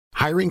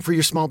Hiring for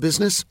your small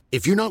business?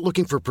 If you're not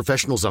looking for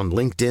professionals on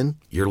LinkedIn,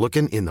 you're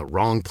looking in the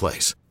wrong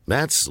place.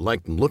 That's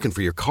like looking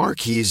for your car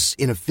keys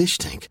in a fish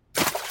tank.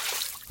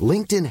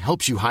 LinkedIn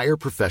helps you hire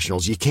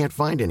professionals you can't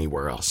find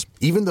anywhere else,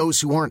 even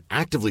those who aren't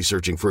actively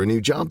searching for a new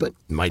job but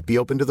might be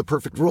open to the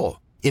perfect role.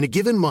 In a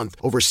given month,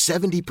 over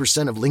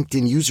 70% of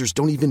LinkedIn users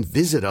don't even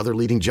visit other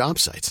leading job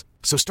sites.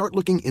 So start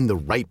looking in the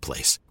right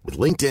place. With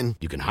LinkedIn,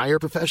 you can hire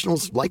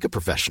professionals like a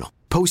professional.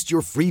 Post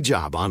your free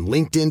job on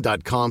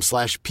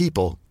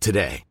linkedin.com/people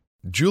today.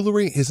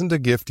 Jewelry isn't a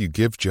gift you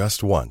give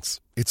just once.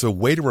 It's a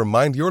way to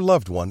remind your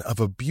loved one of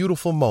a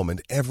beautiful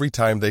moment every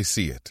time they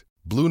see it.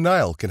 Blue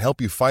Nile can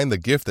help you find the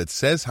gift that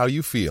says how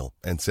you feel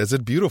and says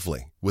it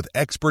beautifully, with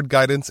expert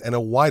guidance and a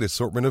wide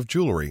assortment of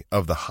jewelry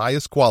of the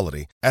highest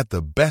quality at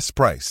the best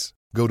price.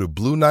 Go to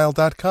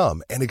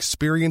BlueNile.com and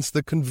experience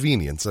the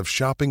convenience of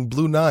shopping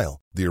Blue Nile,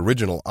 the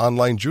original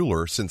online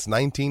jeweler since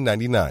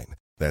 1999.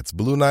 That's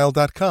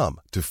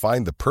BlueNile.com to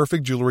find the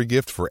perfect jewelry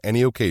gift for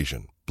any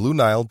occasion.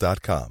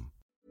 BlueNile.com.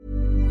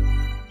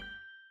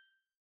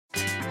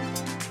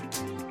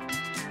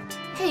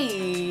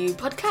 Hey,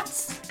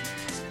 podcats.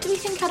 Do we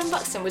think Adam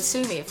Buxton would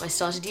sue me if I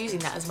started using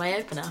that as my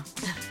opener?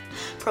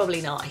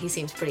 Probably not. He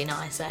seems pretty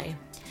nice, eh?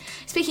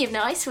 Speaking of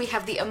nice, we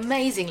have the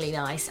amazingly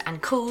nice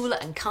and cool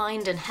and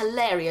kind and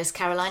hilarious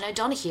Caroline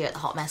O'Donoghue at the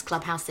Hot Mess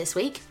Clubhouse this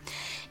week.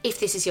 If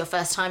this is your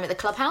first time at the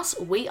Clubhouse,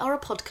 we are a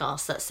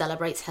podcast that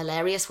celebrates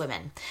hilarious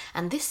women,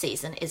 and this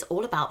season is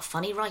all about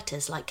funny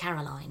writers like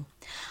Caroline.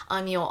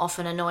 I'm your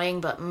often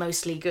annoying but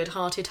mostly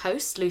good-hearted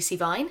host, Lucy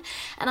Vine,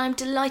 and I'm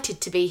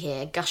delighted to be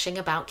here gushing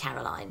about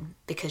Caroline,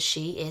 because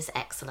she is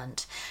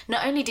excellent.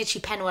 Not only did she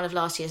pen one of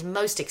last year's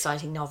most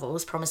exciting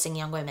novels, Promising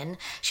Young Women,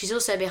 she's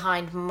also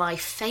behind my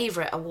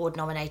favourite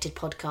award-nominated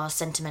podcast,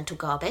 Sentimental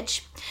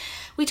Garbage.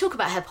 We talk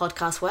about her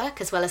podcast work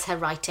as well as her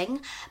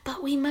writing,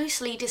 but we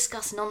mostly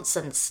discuss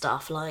nonsense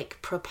stuff like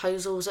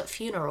proposals at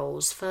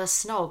funerals,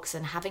 first snogs,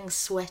 and having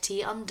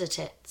sweaty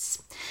undertits.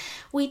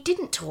 We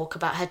didn't talk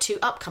about her two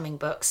upcoming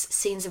books,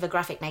 Scenes of a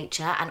Graphic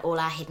Nature and All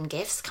Our Hidden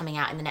Gifts, coming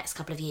out in the next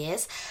couple of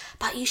years,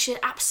 but you should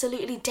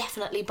absolutely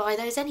definitely buy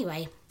those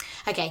anyway.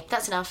 Okay,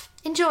 that's enough.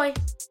 Enjoy!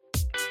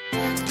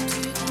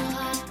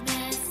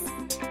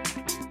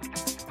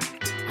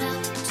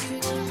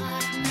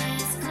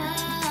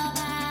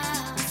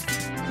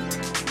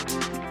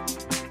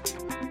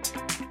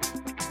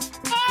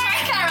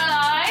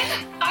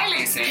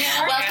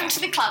 Welcome to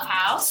the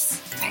Clubhouse.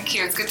 Thank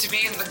you. It's good to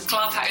be in the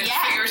clubhouse,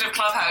 figurative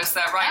clubhouse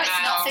right now. No,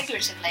 it's not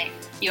figuratively.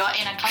 You are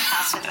in a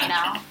clubhouse with me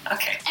now.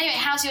 Okay. Anyway,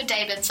 how's your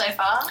day been so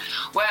far?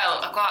 Well,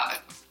 I've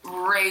got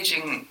a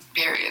raging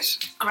period.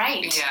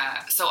 Great.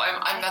 Yeah. So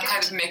I'm that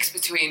kind of mix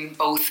between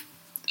both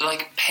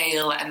like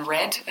pale and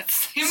red at the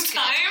same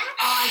time.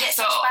 Oh, I get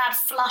such bad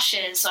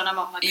flushes when I'm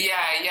on my period.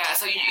 Yeah.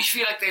 So you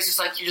feel like there's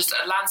just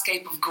a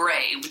landscape of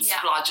grey with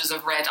splodges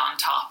of red on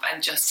top,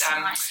 and just so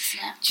nice,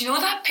 isn't it? Do you know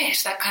that bit?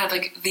 That kind of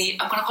like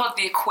I'm going to call it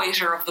the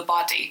equator of the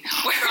body,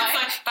 where it's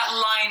like that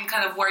line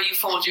kind of where you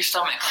fold your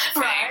stomach kind of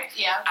thing. Right.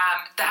 Yeah.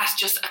 That's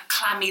just a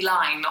clammy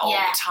line all the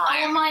time.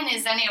 Oh, well, mine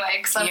is anyway,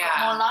 because I've got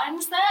more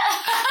lines there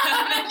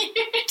than you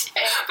do.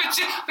 But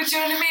do you know what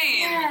I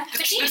mean? Yeah.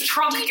 The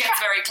trunk gets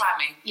very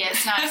clammy. Yeah,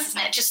 it's nice,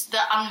 isn't it? Just the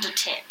under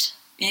tit.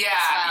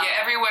 Yeah,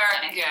 everywhere.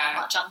 Yeah,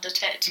 much under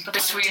tit.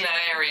 Between that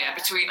area,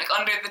 between like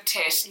under the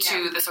tit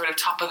to the sort of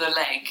top of the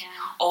leg,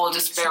 all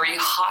just very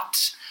hot,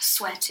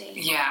 sweaty.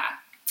 Yeah,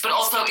 but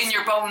also in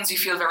your bones you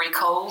feel very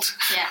cold.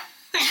 Yeah.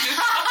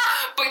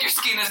 But your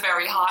skin is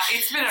very hot.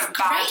 It's been a bad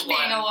great one.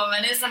 being a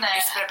woman, isn't it?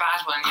 It's been a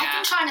bad one. Yeah. I've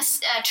been trying to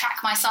track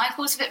my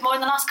cycles a bit more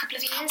in the last couple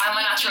of years. I'm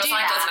on natural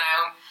cycles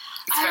now.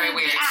 It's very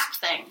weird.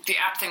 The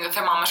app thing, the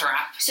thermometer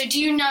app. So do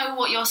you know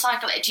what your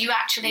cycle is? Do you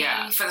actually?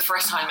 Yeah, for the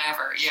first time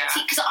ever. Yeah.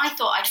 See, because I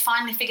thought I'd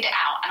finally figured it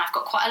out, and I've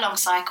got quite a long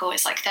cycle.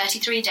 It's like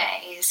 33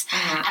 days,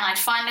 and I'd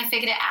finally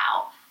figured it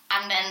out.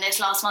 And then this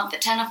last month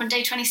it turned up on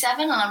day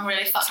 27, and I'm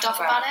really fucked off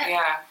about it.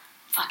 Yeah.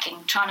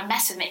 Fucking trying to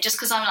mess with me just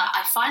because I'm like,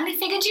 I finally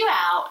figured you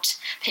out.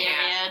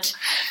 Period.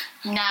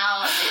 Yeah.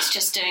 Now it's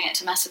just doing it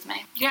to mess with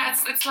me. Yeah,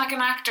 it's like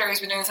an actor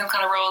who's been doing some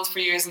kind of roles for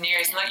years and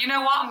years, and like, you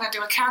know what? I'm going to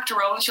do a character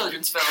role in a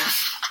children's film.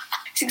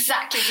 It's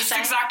exactly the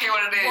same. It's exactly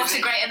what it is. What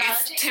a great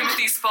analogy. It's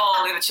Timothy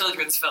Spall in a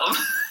children's film.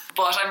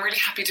 But I'm really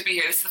happy to be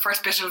here. This is the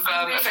first bit of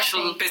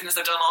official business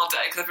I've done all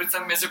day because I've been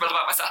so miserable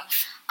about myself.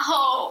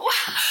 Oh.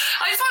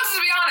 I just wanted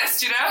to be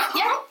honest, you know?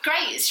 Yeah,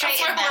 great. Straight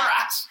That's in where there. we're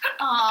at.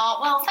 Oh,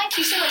 well, thank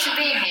you so much for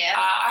being here.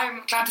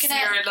 I'm glad to see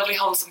your lovely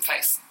wholesome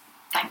face.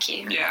 Thank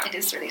you. Yeah. It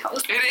is really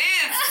wholesome. It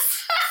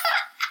is!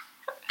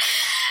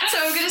 So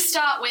we're going to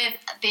start with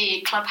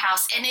the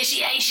Clubhouse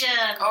initiation.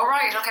 Oh,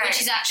 right, okay. Which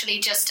is actually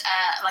just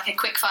like a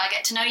quick fire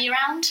get to know you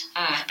round.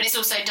 But it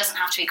also doesn't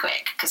have to be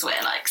quick because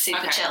we're like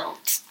super chilled.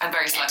 And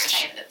very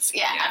sluggish.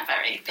 Yeah, and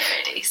very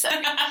periody. So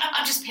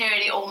I'm just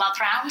periody all month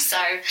round, so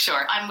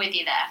sure. I'm with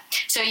you there.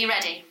 So are you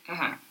ready?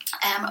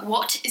 Mm-hmm.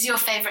 What is your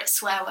favourite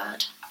swear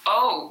word?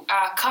 Oh,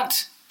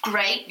 cunt.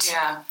 Great.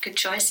 Yeah. Good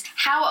choice.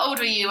 How old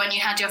were you when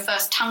you had your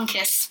first tongue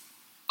kiss?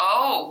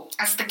 Oh.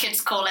 As the kids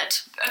call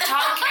it. A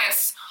tongue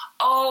kiss.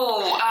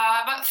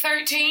 About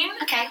 13.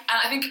 Okay. And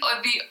I think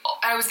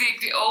I was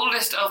the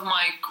oldest of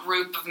my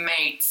group of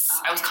mates.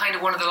 Okay. I was kind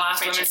of one of the last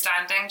Frigid. women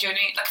standing. Do you know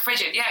what I mean? Like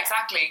frigid, yeah,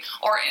 exactly.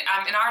 Or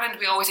in Ireland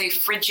we always say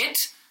frigid.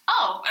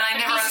 Oh, And I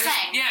never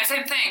understand. Yeah,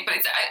 same thing. But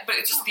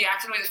it's just the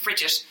accent was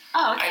frigid.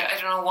 Oh, okay. I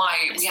don't know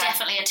why. It's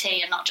definitely a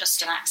T and not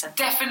just an accent.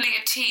 Definitely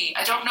a T.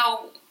 I don't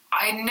know.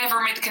 I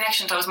never made the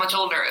connection until I was much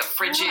older of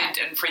frigid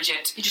and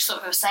frigid. You just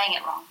thought we were saying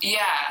it wrong.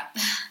 Yeah.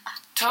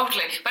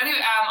 Totally. But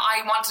anyway,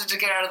 I wanted to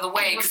get out of the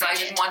way because I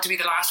didn't want to be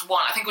the last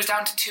one. I think it was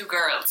down to 2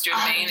 girls. Do you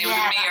know what I mean? It was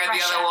me or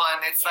the other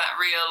one. It's that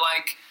real,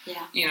 like,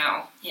 you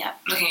know,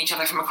 looking at each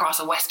other from across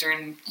a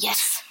Western.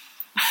 Yes.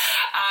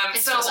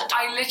 So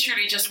I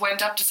literally just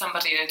went up to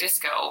somebody at a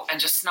disco and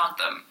just snogged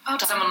them. Oh,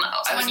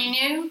 someone you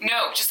knew?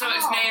 No, just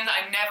someone's name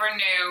that I never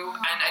knew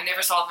and I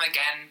never saw them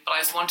again. But I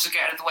just wanted to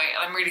get out of the way.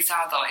 And I'm really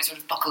sad that I sort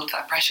of buckled to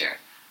that pressure.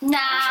 Nah,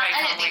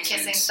 I don't think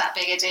kissing's that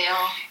big a deal.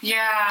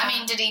 Yeah. I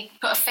mean, did he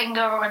put a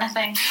finger or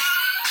anything?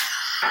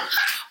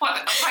 What,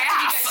 my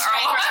ass?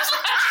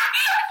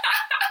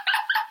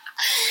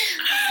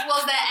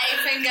 Was there a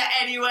finger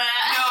anywhere?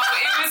 No,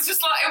 it was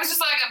just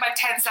like about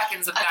 10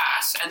 seconds of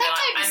that, and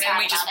then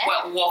we just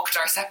walked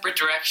our separate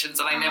directions,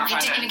 and I never found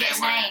out. You didn't even get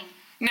his name?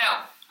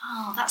 No.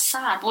 Oh, that's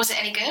sad. Was it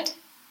any good?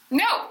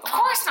 No, of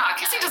course not.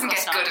 Kissing doesn't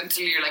get good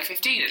until you're like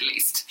 15 at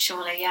least.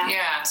 Surely, yeah.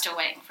 Yeah. I'm still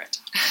waiting for it.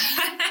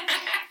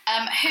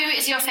 Who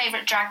is your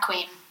favourite drag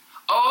queen?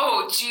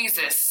 Oh,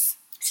 Jesus.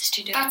 This is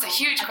too difficult. That's a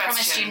huge question. I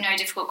promised you no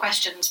difficult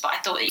questions, but I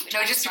thought that you would.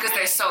 No, just because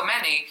there's so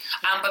many.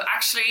 But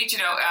actually, do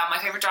you know, my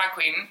favourite drag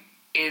queen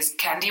is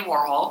Candy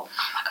Warhol,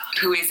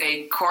 who is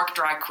a Cork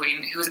drag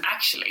queen, who is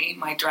actually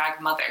my drag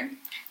mother.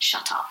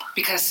 Shut up.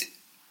 Because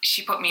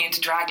she put me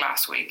into drag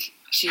last week.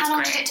 She's How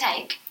long great. did it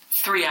take?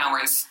 3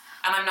 hours.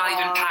 And I'm not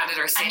even padded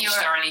or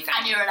stitched or anything.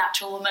 And you're an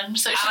actual woman,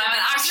 so I'm an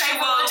actual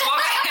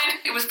woman.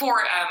 It was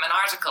for an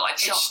article. I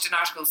pitched an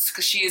article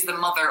because she is the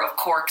mother of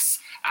Cork's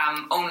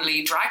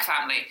only drag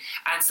family.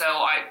 And so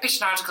I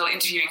pitched an article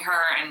interviewing her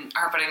and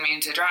her putting me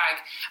into drag.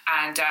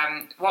 And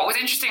what was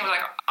interesting was,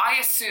 like, I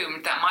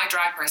assumed that my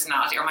drag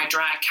personality or my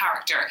drag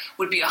character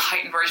would be a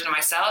heightened version of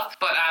myself.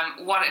 But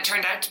what it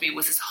turned out to be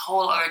was this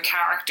whole other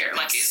character.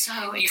 Like,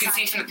 so you can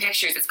see from the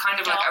pictures, it's kind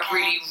of like a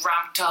really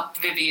ramped up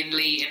Vivian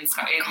Lee in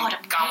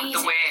Gone with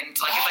the Wind.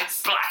 Like,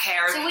 it's like black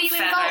hair. So were you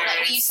involved?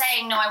 Like, were you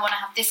saying, no, I want to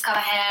have this colour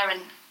hair,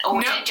 or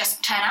did it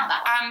just turn out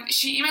that way?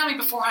 She emailed me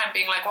beforehand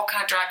being like, what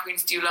kind of drag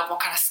queens do you love? What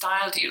kind of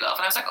style do you love?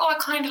 And I was like, I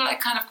kind of like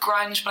kind of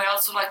grunge, but I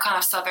also like kind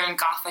of southern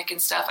gothic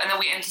and stuff. And then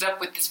we ended up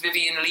with this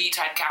Vivian Lee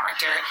type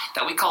character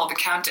that we called the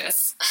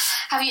Countess.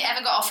 Have you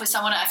ever got off with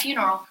someone at a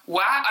funeral?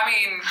 Wow, I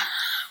mean...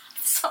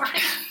 Sorry,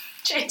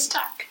 change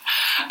tack.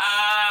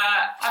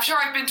 I'm sure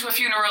I've been to a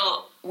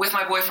funeral with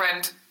my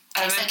boyfriend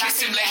and then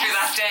kissed him later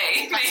that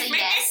day. That's maybe. a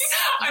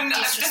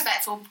yes.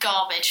 Disrespectful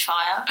garbage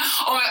fire.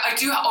 I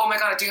do. Oh my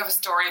god, I do have a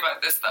story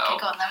about this though.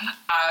 Okay, go on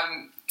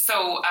then.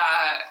 So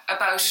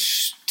about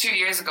 2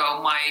 years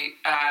ago, my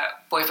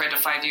boyfriend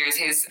of 5 years,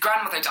 his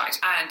grandmother died,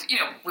 and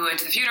we went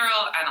to the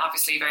funeral, and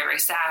obviously very, very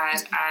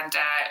sad, and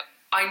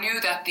I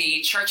knew that the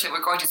church that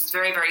we're going to is a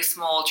very, very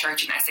small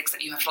church in Essex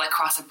that you have to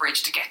cross a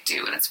bridge to get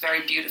to, and it's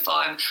very beautiful.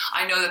 And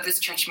I know that this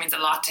church means a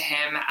lot to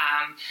him.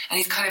 And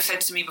he's kind of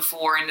said to me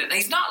before, and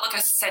he's not like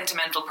a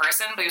sentimental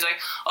person, but he was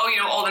like,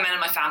 all the men in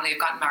my family have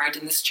gotten married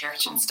in this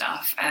church and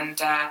stuff.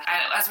 And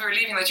as we were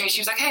leaving the church, he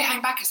was like, hey,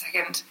 hang back a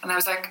second. And I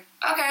was like,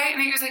 okay.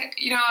 And he was like,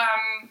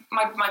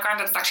 my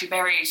granddad's actually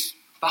buried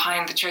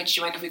behind the church.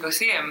 Do you mind if we go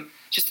see him?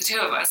 Just the 2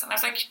 of us. And I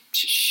was like,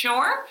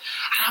 sure.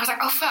 And I was like,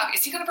 oh fuck,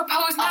 is he going to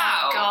propose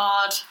now? Oh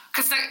god.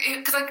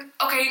 Because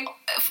okay,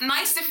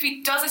 nice if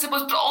he does, I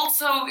suppose, but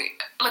also,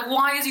 like,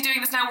 why is he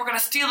doing this now? We're going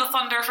to steal the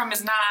thunder from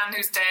his nan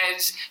who's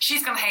dead.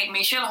 She's going to hate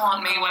me. She'll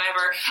haunt me,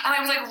 whatever. And I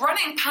was like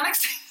running panic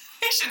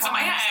stations in my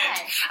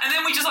head. And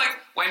then we just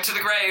went to the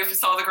grave,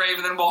 saw the grave,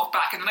 and then walked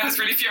back. And then I was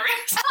really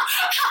furious.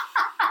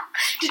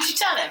 Did you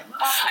tell him?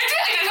 I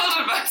did. I told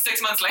him about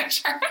 6 months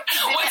later.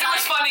 Once it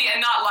was funny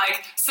and not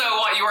like, so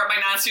what, you were at my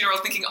nan's funeral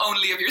thinking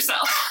only of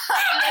yourself.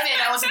 Livid,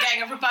 I wasn't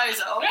getting a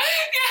proposal. Yeah.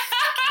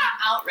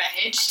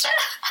 Outraged.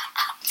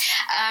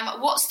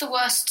 What's the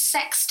worst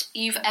sext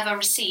you've ever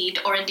received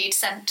or indeed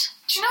sent?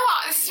 Do you know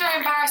what? This is very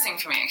embarrassing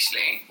for me,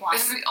 actually. Why?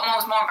 This is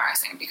almost more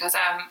embarrassing because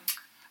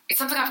it's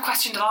something I've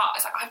questioned a lot.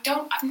 It's like,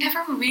 I've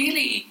never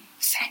really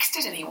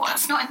sexted anyone.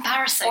 That's not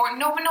embarrassing. Or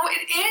no, but no,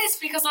 it is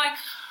because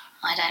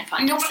I don't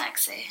find it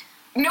sexy.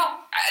 No,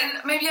 and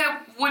maybe I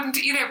wouldn't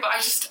either, but I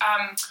just,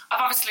 I've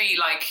obviously,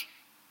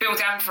 been with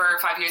Gavin for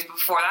 5 years, but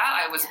before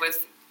that, I was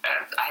with,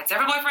 I had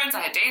several boyfriends,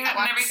 I had dated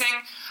and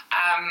everything,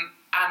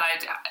 and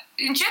I'd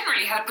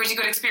generally had a pretty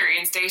good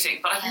experience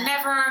dating, but I've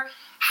never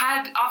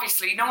had,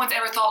 obviously, no one's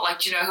ever thought,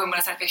 who I'm going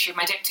to send a picture of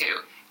my dick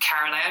to?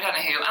 Caroline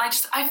O'Donoghue. And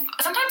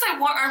sometimes I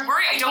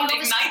worry I don't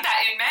ignite that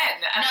in men.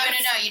 And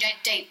no, you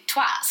don't date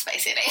twats,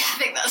 basically. I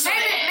think that's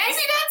maybe what it is.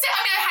 Maybe that's it.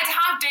 I mean, I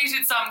have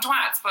dated some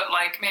twats, but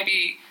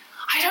maybe,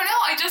 I don't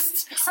know,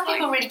 Some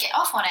people really get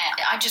off on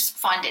it. I just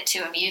find it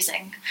too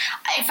amusing.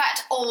 In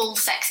fact, all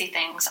sexy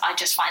things I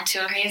just find too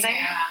amusing.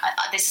 Yeah.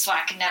 This is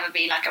why I can never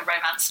be like a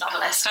romance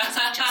novelist, because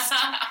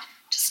I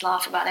just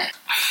laugh about it.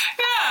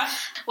 Yeah.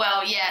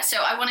 Well, yeah, so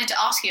I wanted to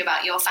ask you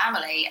about your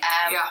family.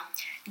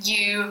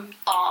 You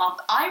are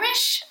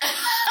Irish?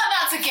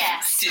 That's a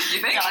guess. Do you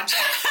think? No, I'm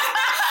joking.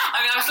 I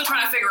mean, I'm still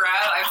trying to figure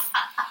out.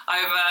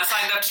 I've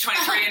signed up to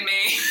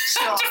 23andMe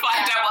to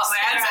find out what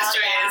my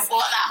ancestry is.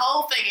 What that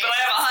whole thing is. But I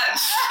have a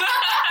hunch.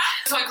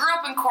 So I grew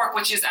up in Cork,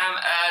 which is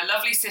a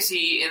lovely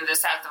city in the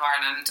south of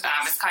Ireland.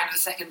 It's kind of the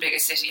second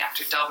biggest city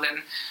after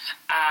Dublin.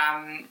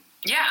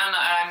 And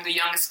I'm the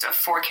youngest of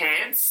 4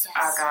 kids. Yes.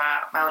 I've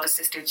got my oldest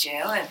sister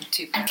Jill and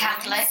 2 brothers. And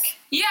Catholic.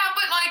 Yeah,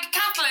 but like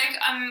Catholic,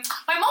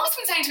 my mom's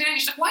been saying to me,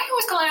 she's like, why are you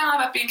always going on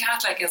about being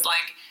Catholic? Is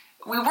like,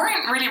 we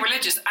weren't really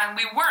religious, and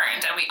we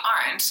weren't, and we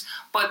aren't.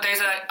 But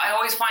I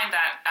always find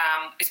that,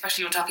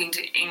 especially when talking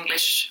to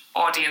English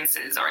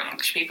audiences or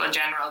English people in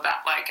general,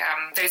 that like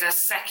there's a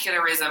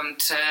secularism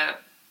to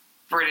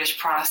British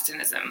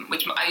Protestantism,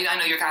 which I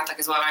know you're Catholic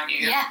as well, aren't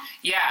you? Yeah.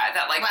 Yeah,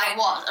 that like...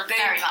 Well,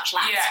 very much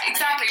lapsed. Yeah,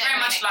 exactly, very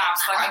much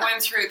lapsed. Like I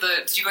went through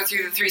did you go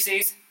through the 3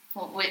 C's?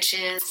 Which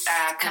is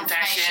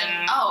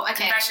confession. Oh,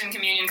 okay. Confession,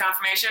 communion,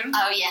 confirmation.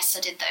 Oh, yes, I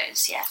did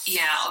those, yes.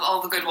 Yeah,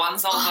 all the good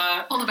ones, all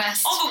the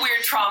best. All the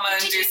weird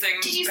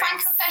trauma-inducing Did you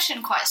find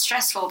confession quite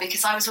stressful?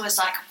 Because I was always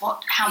like,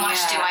 how much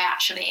do I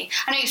actually...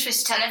 I know you're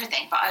supposed to tell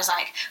everything, but I was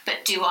like,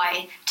 but do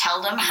I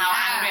tell them how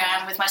angry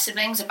I am with my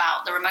siblings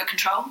about the remote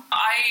control?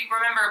 I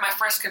remember my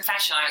first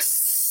confession, I was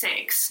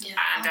 6. Yeah.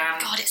 And,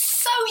 God, it's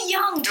so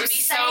young to be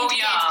saying to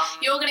kids,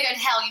 you're going to go to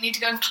hell, you need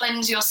to go and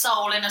cleanse your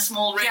soul in a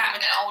small room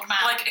with an old man.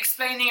 Like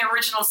explaining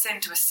original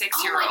sin to a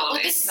 6-year-old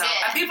this is so... it.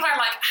 And people are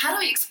like, how do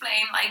we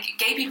explain, like,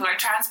 gay people or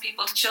trans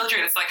people to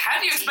children? It's like, how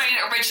do you explain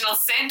original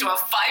sin to a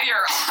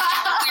 5-year-old?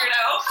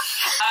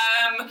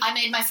 Weirdo. I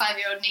made my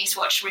 5-year-old niece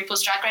watch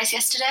RuPaul's Drag Race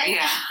yesterday.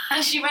 Yeah.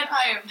 And she went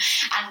home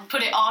and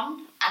put it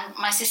on, and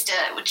my sister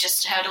would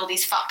just heard all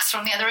these fucks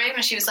from the other room,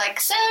 and she was like,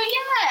 so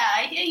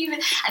yeah, I hear you.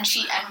 And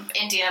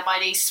India, my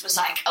niece, was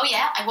like, oh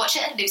yeah, I watch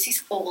it at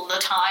Lucy's all the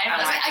time. Oh, I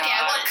was like,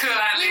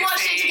 okay, we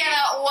watched it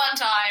together one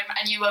time,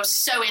 and you were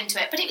so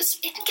into it. But I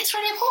think it's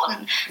really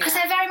important, because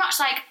they're very much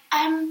like,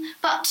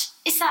 but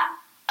is that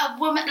a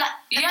woman? Like,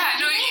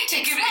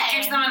 it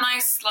gives them a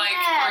nice, like,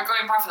 we're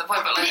going part of the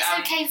point, but like, it's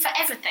okay for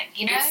everything,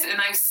 you know? It's a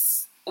nice...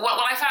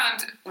 What I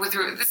found with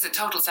this is a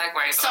total segue.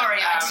 But, sorry,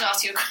 I just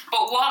asked you.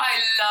 But what I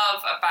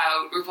love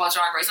about RuPaul's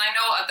Drag Race, and I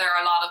know there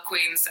are a lot of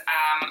queens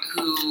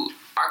who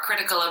are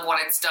critical of what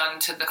it's done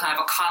to the kind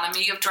of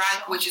economy of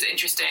drag, which is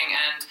interesting,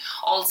 and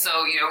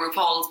also, you know,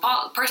 RuPaul's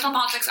personal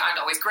politics aren't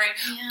always great,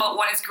 but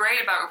what is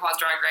great about RuPaul's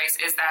Drag Race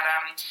is that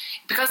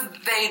because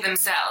they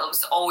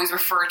themselves always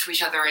refer to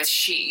each other as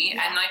she,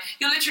 and like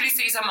you literally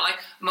see someone like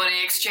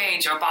Money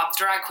Exchange or Bob the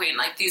Drag Queen,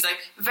 like these like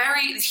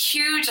very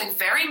huge, like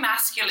very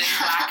masculine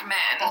black men.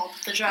 Bob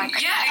the Drag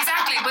Queen. Yeah,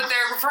 exactly, but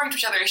they're referring to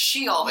each other as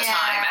she all the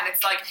time, and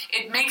it's like,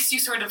 it makes you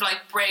sort of like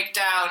break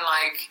down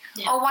like,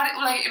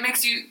 it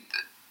makes you...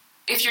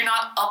 If you're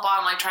not up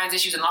on like trans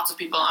issues, and lots of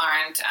people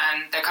aren't,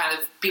 and they're kind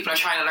of people are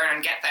trying to learn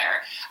and get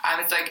there,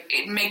 it's like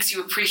it makes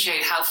you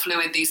appreciate how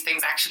fluid these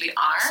things actually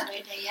are.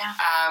 Absolutely, yeah.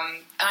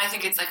 And I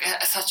think it's like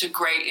such a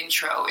great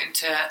intro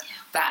into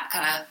that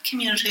kind of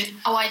community.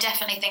 Oh, I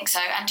definitely think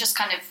so, and just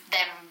kind of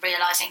them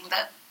realising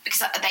that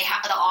because they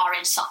are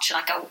in such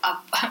like a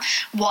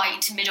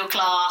white middle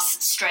class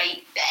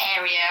straight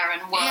area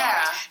and world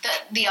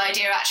that the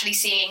idea of actually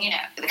seeing, you know,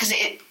 because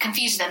it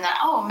confuses them that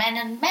men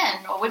and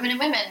men or women and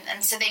women,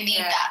 and so they need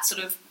that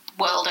sort of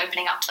world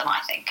opening up to them,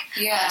 I think,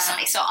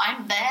 personally. So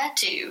I'm there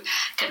to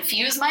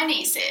confuse my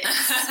nieces.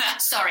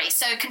 Sorry,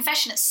 so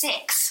confession at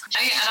 6.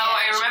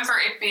 I remember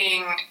it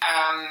being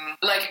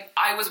like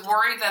I was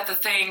worried that the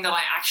thing that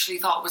I actually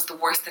thought was the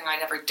worst thing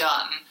I'd ever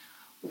done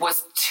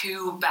was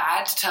too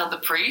bad to tell the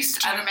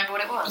priest. Do you remember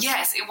what it was?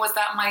 Yes, it was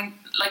that my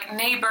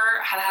neighbour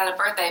had a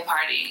birthday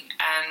party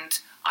and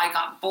I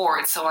got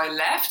bored, so I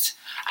left,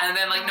 and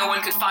then no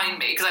one could find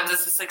me because I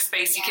was this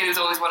spacey kid who's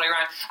always wandering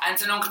around, and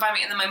so no one could find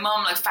me. And then my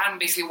mum found me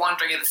basically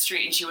wandering in the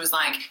street, and she was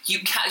like, "You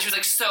can't." She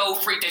was so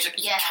freaked out.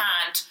 You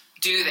can't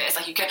do this.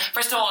 You can't.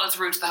 First of all, it's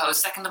rude to the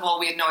host. Second of all,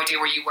 we had no idea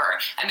where you were,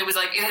 and it was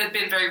it had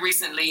been very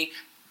recently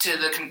to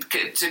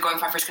going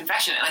for my first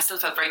confession, and I still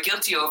felt very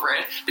guilty over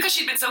it because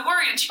she'd been so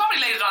worried, and she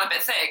probably laid it on a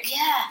bit thick.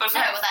 Yeah, but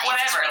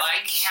whatever.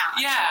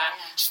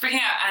 She's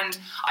freaking out, and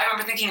I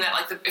remember thinking that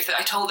if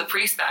I told the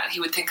priest that, he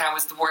would think I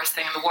was the worst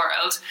thing in the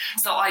world.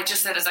 So I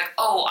just said,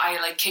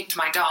 I kicked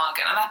my dog,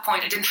 and at that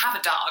point I didn't have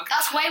a dog.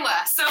 That's way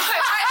worse. So way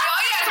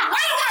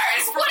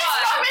worse. What is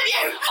wrong with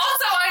you?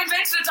 Also, I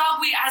invented a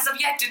dog we as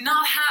of yet did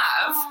not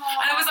have,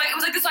 and it was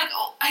this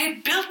I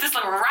had built this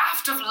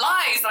raft of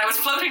lies that I was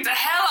floating to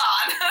hell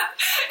on.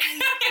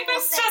 It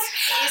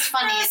is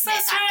funny, isn't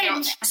it? So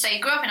strange. So you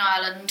grew up in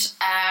Ireland,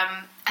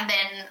 and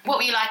then what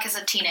were you like as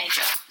a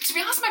teenager? To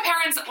be honest, my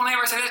parents, when I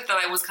ever said that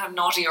I was kind of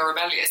naughty or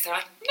rebellious, they're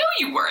like, "No,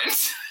 you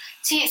weren't."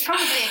 See, it's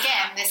probably,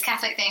 again, this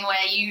Catholic thing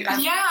where you have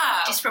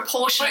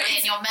disproportionately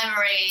in your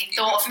memory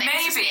thought of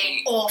things as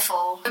being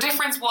awful. The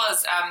difference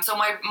was, so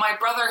my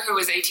brother, who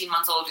was 18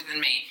 months older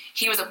than me,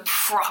 he was a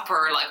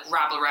proper, like,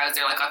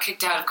 rabble-rouser. Like, got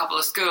kicked out of a couple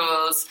of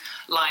schools,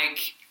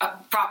 like, a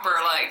proper,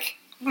 like,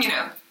 you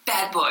know,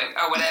 bad boy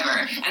or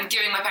whatever, and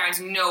giving my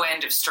parents no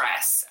end of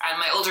stress. And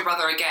my older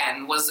brother,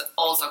 again, was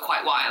also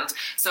quite wild.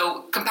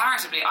 So,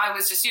 comparatively, I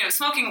was just, you know,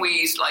 smoking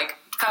weed, like,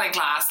 cutting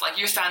class, like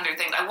your standard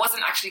thing. I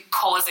wasn't actually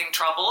causing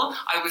trouble.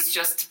 I was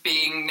just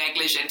being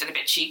negligent and a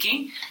bit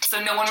cheeky.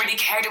 So no one really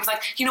cared. It was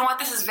like, you know what,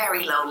 this is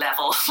very low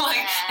level. Like,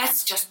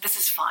 this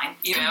is fine,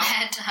 you know?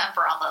 Compared to her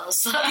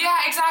brothers. Yeah,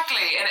 exactly.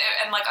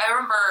 And like, I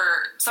remember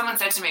someone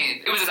said to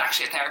me, it was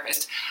actually a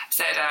therapist,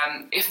 said,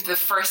 if the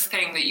first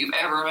thing that you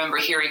ever remember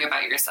hearing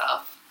about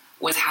yourself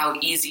was how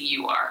easy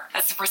you are.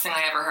 That's the first thing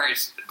I ever heard,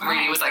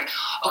 really. It was like,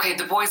 okay,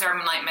 the boys are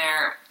a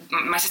nightmare.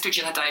 My sister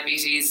Jill had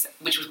diabetes,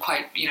 which was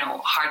quite, you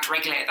know, hard to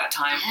regulate at that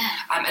time.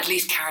 Yeah. At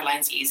least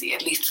Caroline's easy.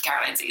 And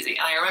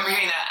I remember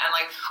hearing that, and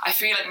like, I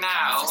feel like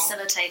now...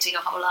 facilitating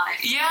your whole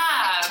life. Yeah,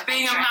 like,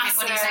 being a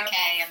massive... everybody's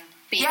okay, and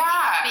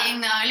being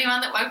the only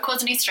one that won't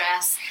cause any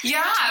stress.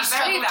 Yeah, very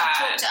that. Do you struggle to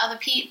talk that. to other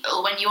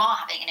people when you are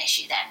having an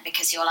issue then?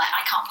 Because you're like,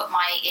 I can't put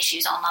my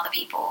issues on other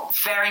people.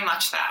 Very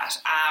much that.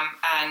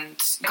 And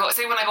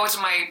say when I go to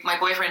my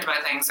boyfriend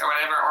about things or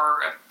whatever,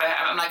 or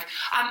I'm like,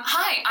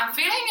 hi, I'm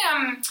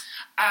feeling...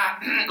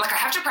 like I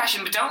have depression,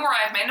 but don't worry,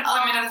 I've made an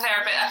appointment at the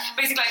therapist.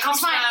 Basically, I come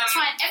it's fine,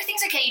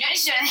 everything's okay, you don't need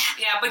to do anything.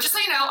 Yeah, but just so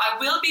you know, I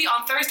will be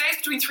on Thursdays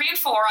between 3 and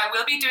 4, I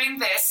will be doing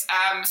this,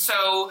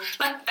 so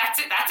like, that's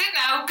it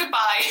now,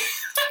 goodbye.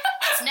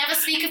 Let's never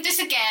speak of this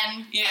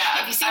again. Yeah.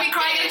 If you see me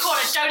crying in the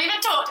corner, don't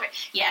even talk to me.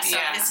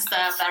 This is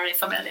very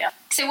familiar.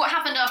 So what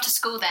happened after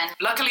school then?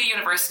 Luckily,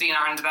 university in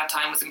Ireland at that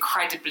time was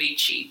incredibly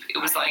cheap. It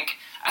was like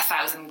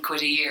 £1,000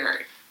 a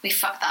year. We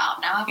fucked that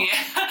up now. Yeah,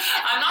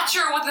 I'm not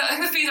sure what I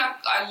think the fees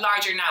are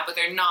larger now, but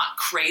they're not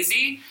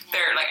crazy. Yeah.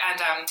 They're like,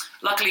 and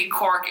luckily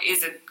Cork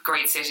is a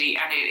great city,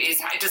 and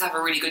it does have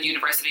a really good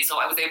university.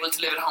 So I was able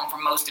to live at home for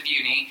most of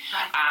uni.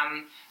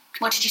 Right.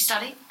 What did you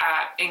study?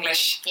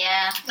 English.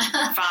 Yeah.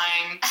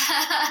 Fine.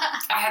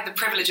 I had the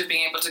privilege of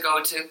being able to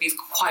go to these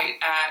quite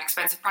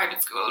expensive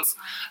private schools,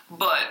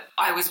 but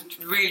I was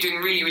really doing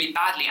really, really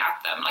badly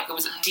at them. Like, it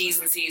was D's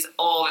and C's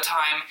all the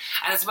time,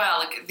 and as well,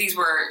 like, these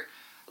were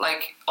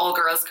like all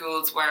girls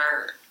schools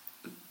where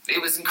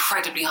it was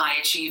incredibly high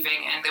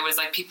achieving, and there was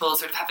like people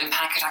sort of having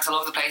panic attacks all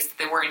over the place that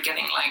they weren't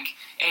getting like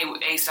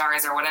A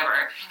stars or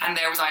whatever, and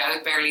there was I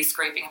was barely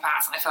scraping a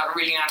pass, and I felt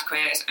really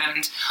inadequate,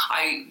 and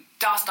I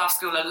dosed off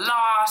school a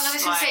lot. Well, I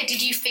was going to say,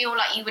 did you feel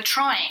like you were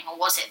trying, or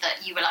was it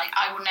that you were like,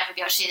 I will never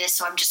be able to do this,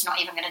 so I'm just not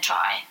even going to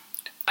try?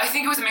 I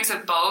think it was a mix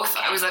of both.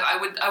 I was like, I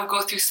would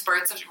go through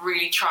spurts of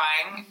really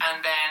trying,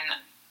 and then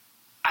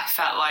I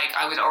felt like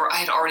I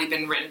had already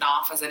been written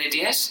off as an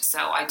idiot, so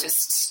I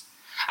just...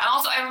 And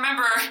also, I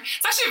remember,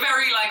 it's actually a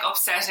very, like,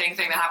 upsetting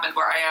thing that happened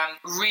where I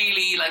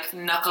really, like,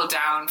 knuckled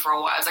down for a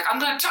while. I was like, I'm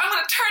gonna turn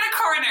a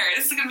corner,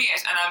 this is gonna be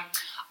it. And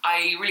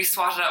I really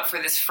swatted up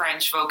for this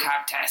French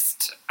vocab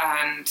test,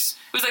 and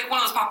it was like one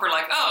of those proper,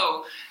 like,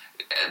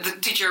 the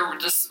teacher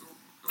just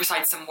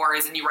recites some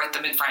words and you write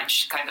them in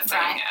French kind of thing,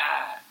 right.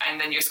 And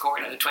then you're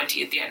scored out of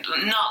 20 at the end.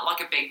 Not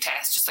like a big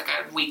test, just like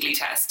a weekly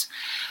test.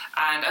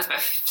 And I was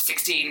about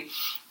 16, and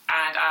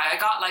I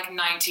got like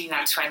 19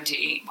 out of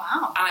 20.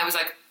 Wow. And I was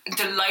like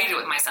delighted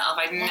with myself.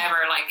 That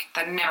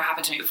never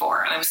happened to me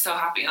before, and I was so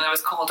happy. And I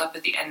was called up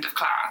at the end of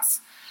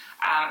class,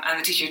 and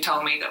the teacher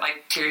told me that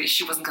like clearly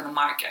she wasn't going to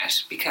mark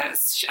it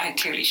because I had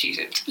clearly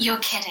cheated. You're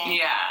kidding.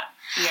 Yeah.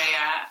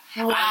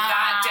 Wow. And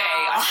that day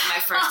I had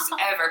my first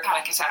ever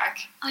panic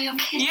attack. Oh, you're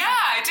kidding. Yeah,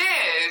 I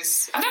did.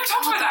 I've never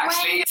talked about that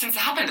actually since it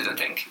happened, I don't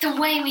think. The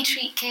way we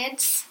treat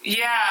kids.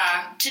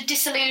 Yeah. To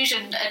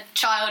disillusion a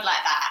child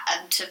like that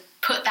and to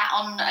put that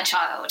on a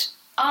child.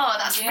 Oh,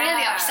 that's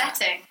really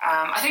upsetting.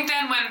 I think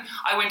then when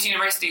I went to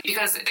university,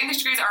 because English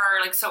degrees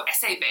are like so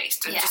essay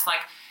based, and just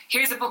like,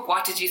 here's a book,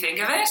 what did you think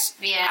of it?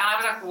 Yeah. And I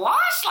was like, what?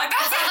 Like,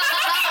 that's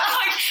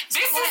like,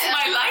 this is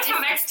my life for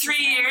the next 3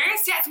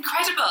 years? Yeah, it's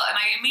incredible. And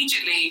I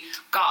immediately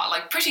got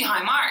like pretty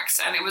high marks,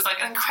 and it was like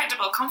an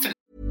incredible confidence.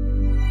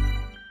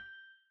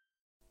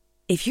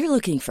 If you're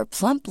looking for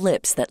plump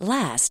lips that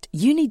last,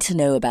 you need to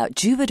know about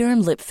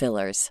Juvederm lip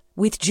fillers.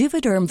 With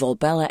Juvederm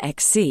Volbella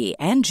XC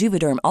and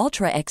Juvederm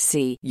Ultra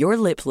XC, your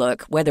lip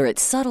look, whether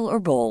it's subtle or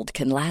bold,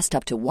 can last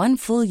up to 1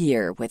 full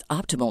year with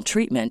optimal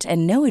treatment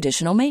and no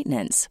additional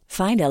maintenance.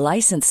 Find a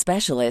licensed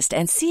specialist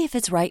and see if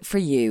it's right for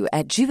you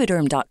at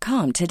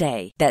Juvederm.com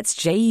today. That's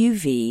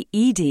JUVEDERM.com.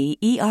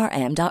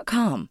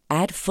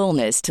 Add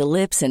fullness to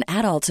lips in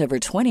adults over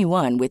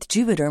 21 with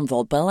Juvederm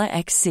Volbella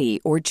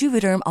XC or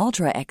Juvederm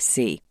Ultra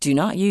XC. Do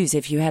not use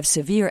if you have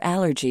severe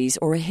allergies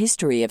or a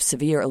history of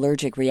severe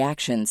allergic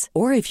reactions,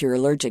 or if if you're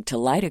allergic to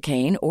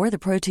lidocaine or the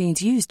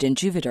proteins used in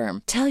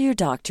Juvederm. Tell your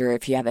doctor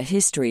if you have a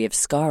history of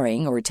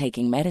scarring or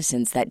taking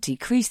medicines that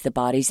decrease the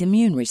body's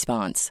immune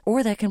response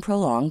or that can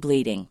prolong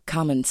bleeding.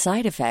 Common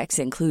side effects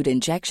include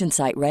injection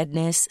site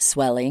redness,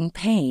 swelling,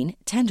 pain,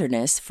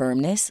 tenderness,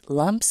 firmness,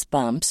 lumps,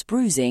 bumps,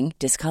 bruising,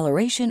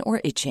 discoloration,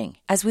 or itching.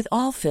 As with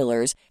all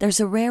fillers,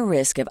 there's a rare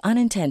risk of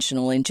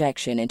unintentional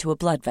injection into a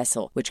blood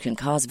vessel, which can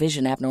cause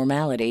vision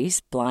abnormalities,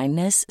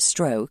 blindness,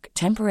 stroke,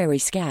 temporary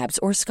scabs,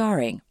 or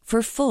scarring.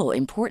 For full,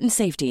 important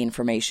safety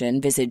information,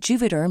 visit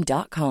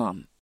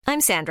Juvederm.com. I'm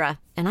Sandra,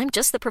 and I'm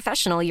just the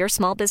professional your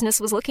small business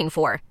was looking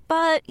for.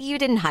 But you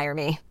didn't hire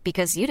me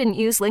because you didn't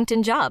use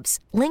LinkedIn Jobs.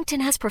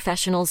 LinkedIn has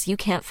professionals you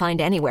can't find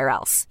anywhere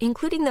else,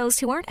 including those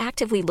who aren't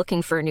actively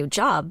looking for a new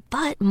job,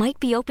 but might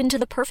be open to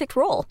the perfect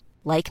role,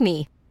 like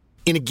me.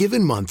 In a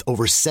given month,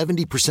 over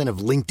 70% of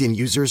LinkedIn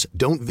users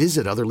don't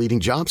visit other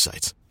leading job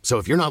sites. So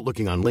if you're not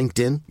looking on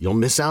LinkedIn, you'll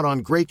miss out on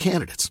great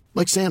candidates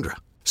like Sandra.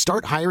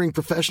 Start hiring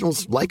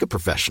professionals like a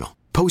professional.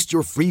 Post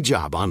your free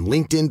job on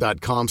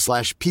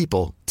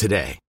linkedin.com/people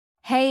today.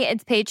 Hey,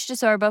 it's Paige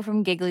DeSorbo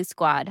from Giggly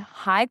Squad.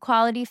 High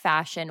quality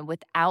fashion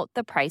without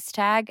the price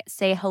tag.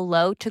 Say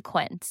hello to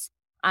Quince.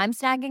 I'm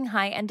snagging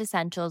high-end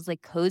essentials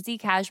like cozy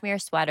cashmere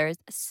sweaters,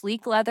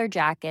 sleek leather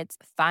jackets,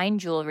 fine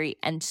jewelry,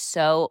 and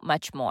so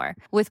much more.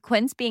 With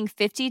Quince being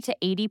 50 to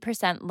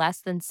 80% less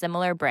than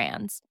similar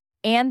brands.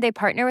 And they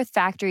partner with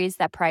factories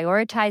that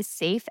prioritize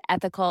safe,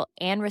 ethical,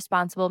 and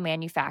responsible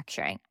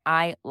manufacturing.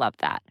 I love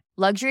that.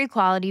 Luxury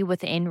quality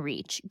within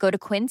reach. Go to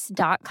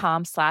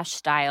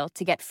quince.com/style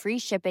to get free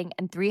shipping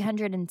and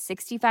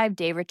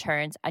 365-day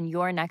returns on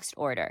your next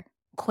order.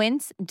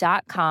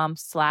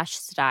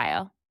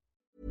 Quince.com/style.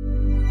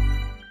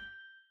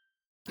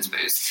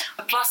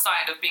 The plus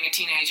side of being a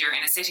teenager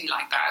in a city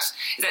like that is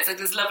that it's like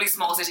this lovely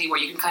small city where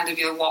you can kind of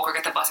either walk or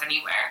get the bus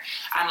anywhere.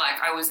 And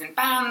like I was in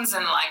bands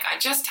and like I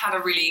just had a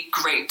really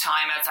great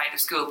time outside of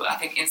school, but I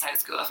think inside of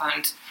school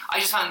I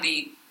just found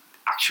the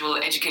actual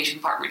education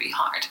part really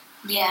hard.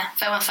 Yeah,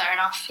 fair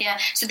enough. Yeah.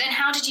 So then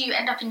how did you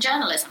end up in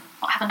journalism?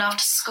 What happened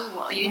after school?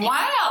 What you it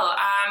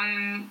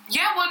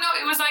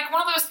was like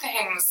one of those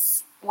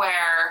things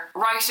where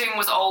writing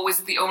was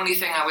always the only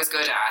thing I was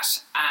good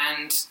at,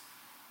 and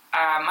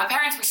my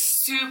parents were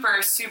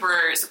super,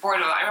 super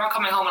supportive. I remember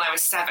coming home when I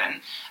was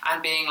 7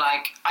 and being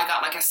like, I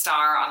got like a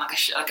star on like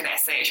an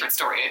essay, a short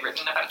story I'd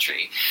written about a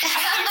tree. It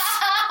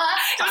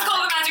was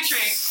called The Magic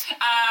Tree.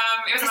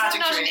 It was a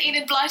magic tree. Is that not an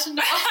Enid Blyton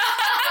novel?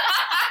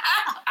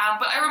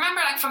 But I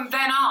remember like from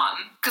then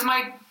on, because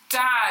my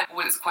dad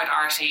was quite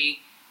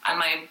arty and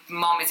my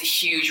mum is a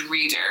huge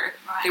reader,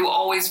 They were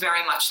always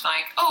very much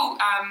like,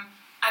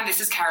 and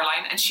this is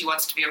Caroline, and she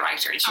wants to be a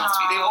writer, and she wants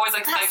to be. They were always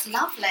like, that's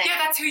lovely. Yeah,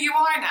 that's who you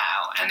are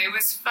now, and it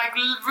was like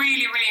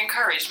really, really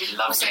encouraged. We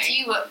loved so it. If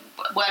you were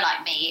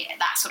like me,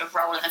 that sort of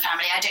role in the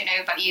family, I don't know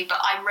about you, but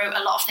I wrote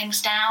a lot of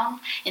things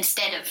down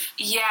instead of.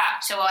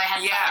 Yeah. So I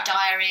had like a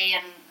diary,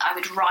 and I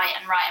would write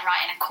in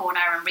a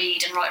corner and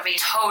read and read.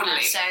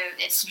 Totally. So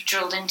it's sort of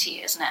drilled into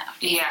you, isn't it?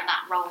 Yeah.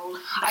 That role.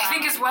 I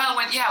think as well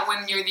when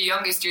you're the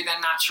youngest, you're the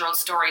natural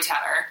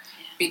storyteller.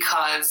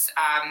 Because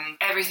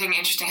everything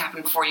interesting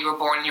happened before you were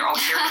born and you're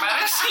always hearing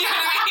about it. You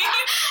know what I mean?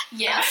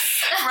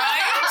 Yes.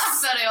 Right? I'm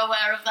very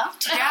aware of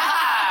that.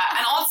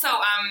 Yeah. And also,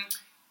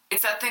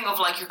 it's that thing of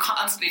like you're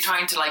constantly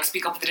trying to like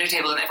speak up at the dinner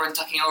table and everyone's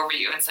talking over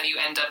you, and so you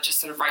end up just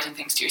sort of writing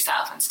things to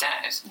yourself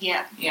instead.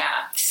 Yeah.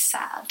 Yeah.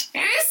 Sad.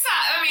 It is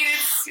sad. I mean,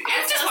 it's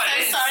just what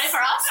it is. Sorry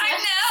for us. I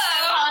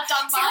know.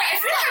 Done by. I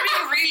feel like you're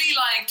being really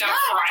like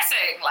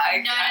depressing.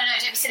 Like no,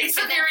 don't be silly. It's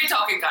Superior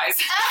talking, guys.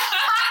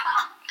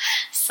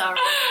 Sorry.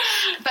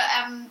 But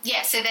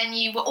so then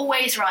you were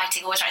always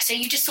writing. So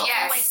you just sort of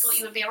always thought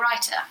you would be a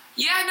writer?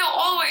 Yeah, no,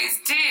 always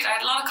did. I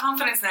had a lot of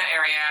confidence in that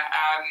area.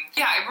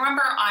 I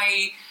remember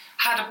I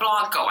had a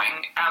blog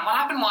going. What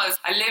happened was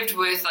I lived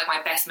with like my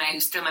best mate,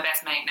 who's still my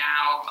best mate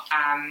now,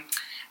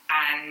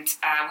 and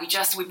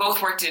we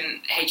both worked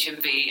in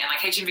HMV, and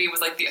like HMV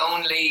was like the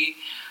only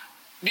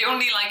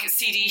like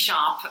CD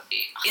shop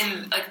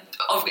in like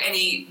of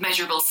any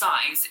measurable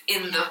size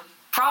in the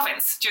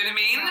province, do you know what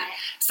I mean? Right.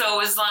 So it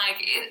was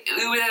like it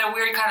had a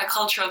weird kind of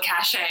cultural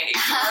cachet.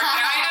 It's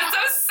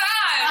so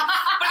sad,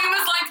 but it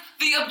was like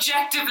the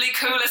objectively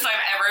coolest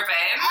I've ever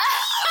been.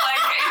 Like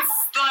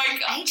it's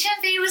like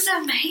HMV was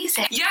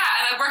amazing. Yeah,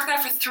 and I worked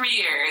there for 3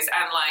 years,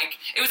 and like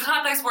it was the kind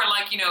of place where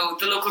like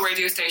the local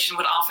radio station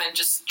would often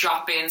just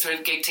drop in sort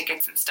of gig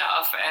tickets and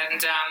stuff,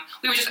 and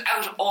we were just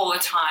out all the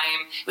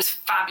time. It was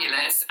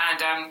fabulous, and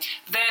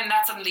then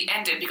that suddenly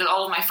ended because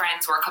all of my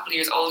friends were a couple of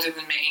years older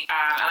than me,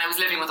 and I was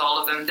living with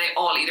all of them. They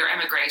all either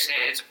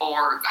emigrated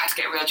or had to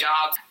get real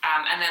jobs,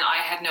 and then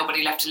I had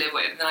nobody left to live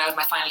with. And then I was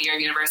my final year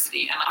of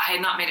university, and I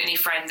had not made any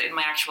friends in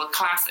my actual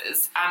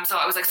classes, so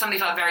I was like suddenly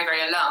felt very, very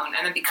alone.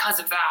 And then because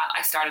of that,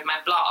 I started my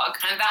blog,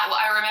 and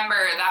I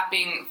remember that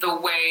being the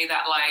way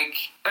that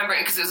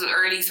because it was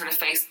early sort of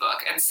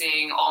Facebook, and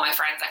seeing all my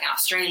friends like in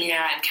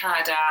Australia and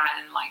Canada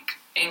and like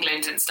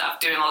England and stuff,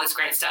 doing all this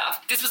great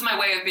stuff. This was my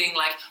way of being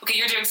like, okay,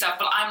 you're doing stuff,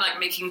 but I'm like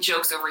making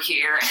jokes over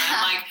here, and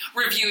I'm like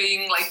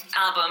reviewing like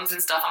albums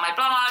and stuff on my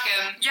blog,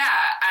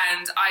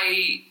 and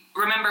I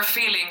remember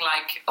feeling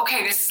like,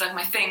 okay, this is like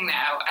my thing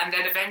now. And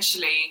then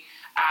eventually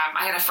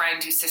I had a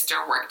friend whose sister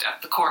worked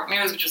at the Cork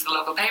News, which was the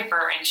local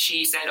paper, and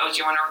she said, oh,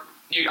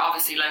 you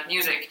obviously like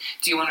music,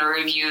 do you want to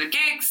review the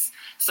gigs?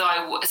 So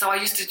I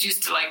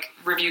used to like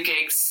review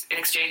gigs in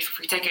exchange for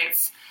free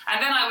tickets. And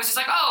then I was just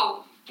like,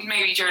 oh,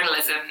 maybe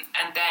journalism.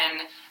 And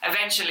then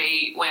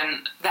eventually,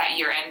 when that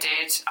year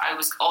ended, I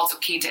was also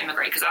keen to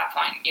immigrate, because at that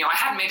point, I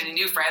hadn't made any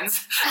new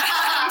friends.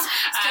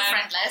 Still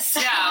friendless.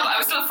 Yeah, I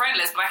was still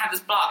friendless, but I had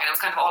this blog, and it was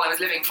kind of all I was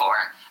living for.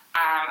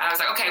 And I was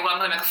like, okay, well, I'm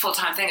going to make a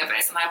full-time thing of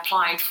this. And I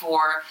applied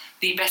for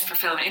the Best for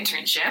Film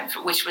internship,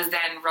 which was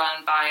then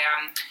run by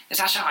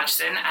Natasha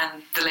Hodgson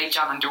and the late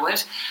John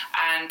Underwood.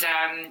 And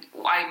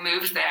I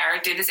moved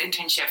there, did this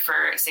internship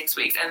for 6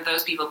 weeks, and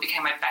those people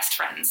became my best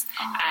friends.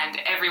 Oh. And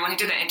everyone who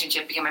did that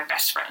internship became my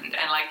best friend.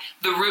 And like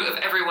the root of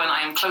everyone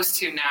I am close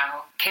to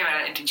now came out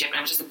of that internship, and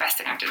it was just the best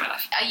thing I've done in my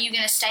life. Are you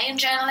going to stay in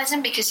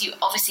journalism? Because you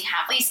obviously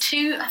have these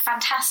two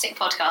fantastic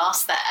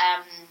podcasts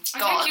that...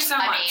 thank you so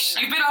much.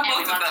 You've been on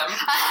both of them.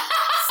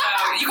 So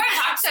you kind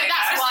of have to say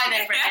that's that. Why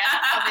they're brilliant,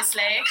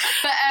 obviously.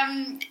 But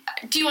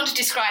do you want to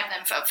describe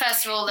them?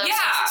 First of all, there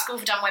was School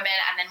for Dumb Women,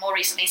 and then more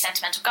recently,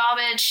 Sentimental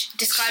Garbage.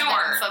 Describe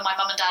them for my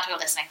mum and dad who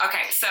are listening.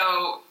 Okay,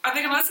 so are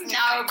they going to listen to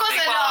No, of course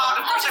they're not.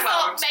 Of course I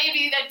thought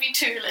maybe there'd be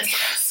two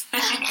listeners.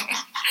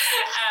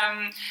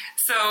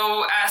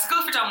 So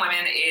School for Dumb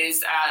Women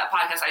is a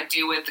podcast I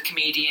do with the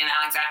comedian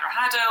Alexandra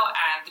Haddo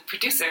and the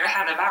producer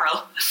Hannah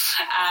Barrell.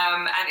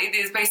 And it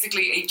is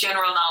basically a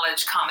general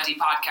knowledge comedy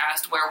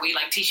podcast where we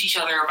like teach each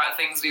other about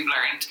things we've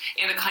learned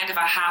in a kind of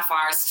a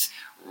half-arsed,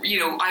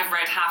 I've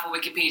read half a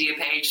Wikipedia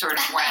page sort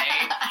of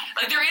way.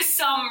 Like, there is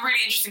some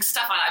really interesting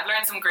stuff on it. I've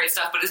learned some great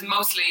stuff, but it's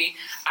mostly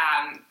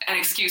an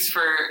excuse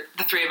for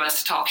the three of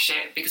us to talk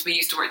shit, because we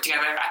used to work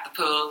together at the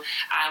pool,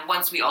 and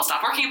once we all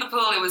stopped working at the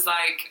pool, it was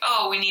like,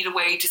 oh, we need a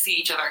way to see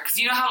each other. Because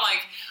you know how,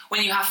 like,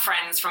 when you have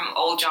friends from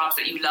old jobs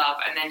that you love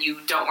and then you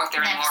don't work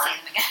there anymore,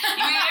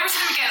 you never see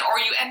them again, or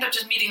you end up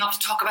just meeting up to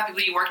talk about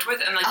people you worked with,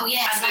 and like, and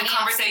the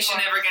conversation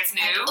never gets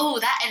new. Oh,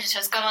 that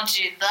editor's gone on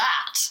to do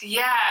that.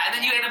 Yeah, and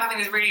then you end up having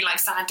these really like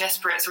sad,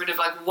 desperate sort of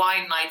like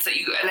wine nights that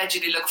you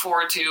allegedly look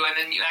forward to, and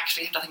then you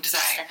actually have nothing to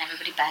say. Then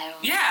everybody bails.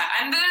 Yeah,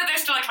 and they're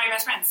still like my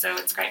best friends, so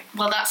it's great.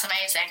 Well, that's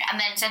amazing. And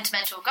then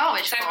Sentimental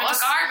Garbage, Sentimental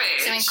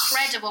Garbage. So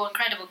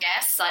incredible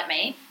guests like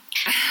me.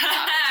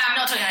 I'm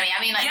not talking about me.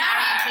 I mean, like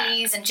Marion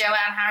Keyes and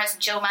Joanne Harris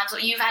and Jill Mansell.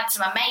 You've had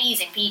some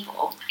amazing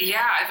people.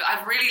 Yeah,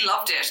 I've really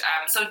loved it.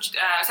 So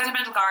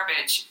Sentimental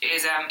Garbage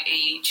is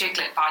a chick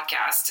lit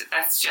podcast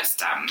that's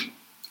just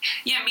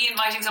me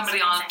inviting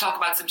somebody on to talk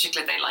about some chick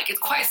lit they like. It's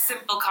quite a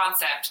simple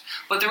concept,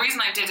 but the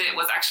reason I did it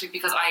was actually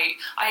because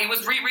I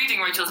was rereading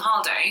Rachel's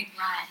Holiday,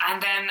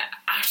 and then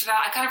after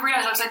that I kind of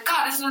realised, I was like,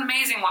 God, this is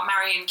amazing what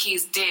Marion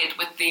Keyes did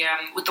with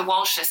the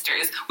Walsh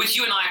sisters, which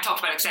you and I have talked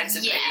about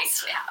extensively.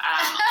 Yes, we have.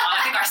 On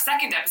I think our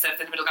second episode of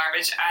The Middle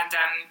Garbage, and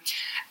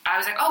I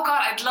was like, oh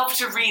God, I'd love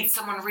to read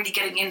someone really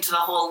getting into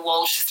the whole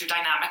Walsh sister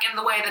dynamic in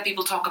the way that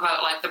people talk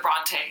about like the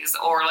Brontes,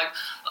 or like,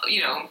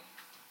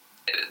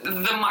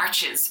 the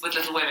marches with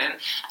Little Women.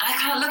 And I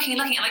kind of looking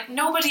and like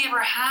nobody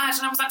ever had,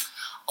 and I was like,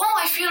 oh,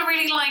 I feel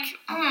really like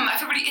I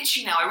feel really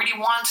itchy now. I really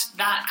want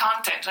that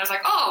content. And I was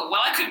like, oh,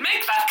 well, I could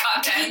make that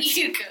content.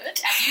 You could,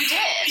 and you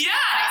did. Yeah,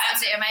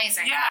 that's absolutely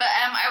amazing. Yeah. But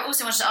I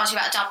also wanted to ask you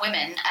about Dumb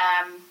Women.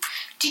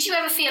 Did you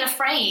ever feel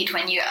afraid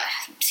when you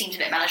seemed a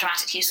bit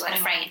melodramatic to use the word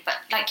afraid, but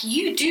like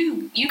you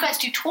guys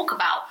do talk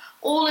about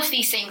all of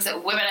these things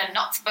that women are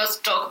not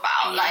supposed to talk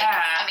about. Yeah. Like,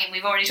 I mean,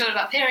 we've already talked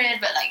about period,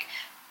 but like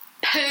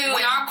poo.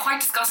 We are quite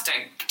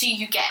disgusting. Do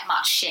you get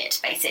much shit,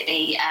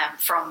 basically,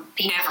 from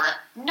people? Never.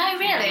 No,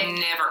 really?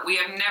 Never. We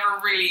have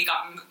never really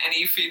gotten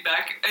any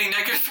feedback, any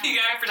negative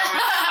feedback for Dumb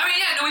Women. I mean,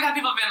 yeah, no, we've had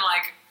people been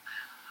like,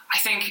 I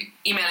think,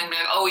 emailing me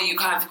like, oh, you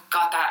kind of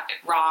got that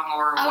wrong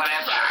or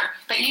whatever. Yeah.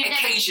 But like,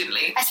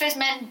 occasionally. I suppose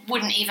men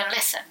wouldn't even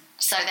listen.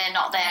 So they're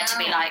not there to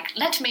be like,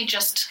 let me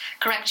just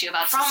correct you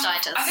about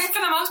cystitis. I think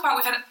for the most part,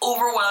 we've had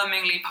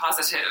overwhelmingly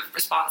positive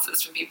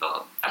responses from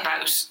people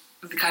about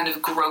the kind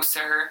of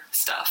grosser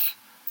stuff.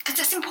 Because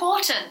it's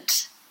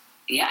important.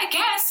 Yeah, I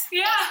guess.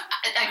 Yeah.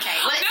 Okay.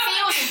 Well, it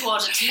feels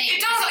important to me.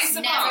 It does, I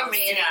suppose. Never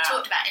really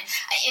talked about it.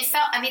 It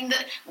felt, I mean,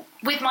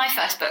 with my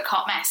first book,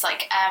 Hot Mess,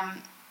 like,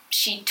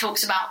 she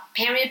talks about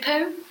period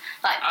poo.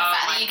 Like, the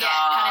fact that you get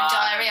kind of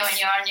diarrhea when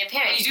you're on your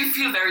period. You do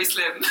feel very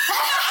slim.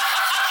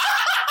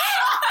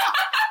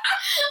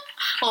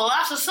 Well,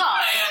 that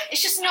aside,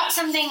 it's just not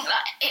something,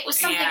 it was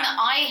something that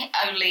I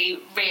only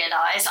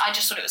realised. I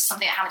just thought it was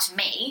something that happened to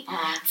me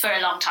for a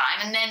long time.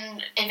 And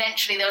then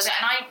eventually there was, and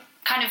I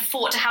kind of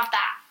fought to have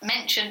that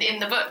mentioned in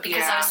the book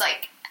because I was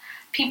like,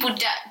 people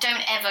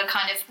don't ever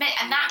kind of,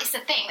 and that is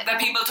the thing. That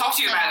people talk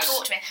to you about.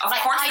 Talk to me. Of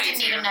like, course I they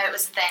didn't do. even know it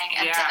was a thing.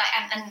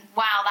 And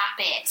wow, that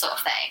bit. sort of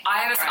thing.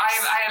 I had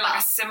like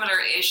a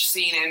similar-ish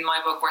scene in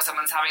my book where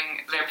someone's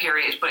having their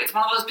period, but it's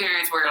one of those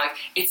periods where like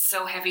it's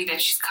so heavy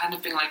that she's kind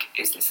of being like,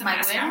 is this a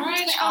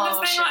miscarriage?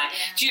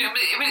 Do you know,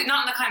 but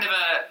not in the kind of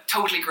a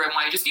totally grim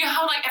way, just, you know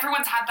how like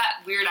everyone's had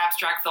that weird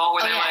abstract thought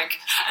where they're like,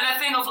 and that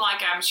thing of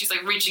like she's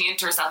like reaching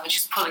into herself and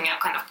she's pulling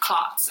out kind of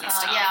clots and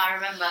stuff. Yeah, I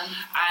remember.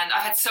 And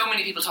I've had so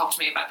many people talk to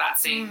me about that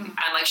scene,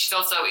 and like she's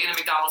also in a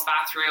McDonald's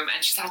bathroom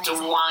and she's had to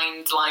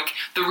wind like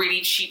the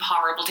really cheap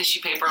horrible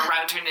tissue paper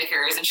around her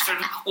knickers, and she's sort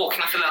of walking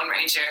like the Lone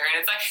Ranger,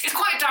 and it's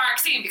quite a dark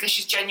scene because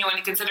she's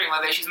genuinely considering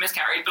whether she's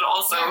miscarried, but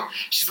also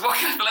she's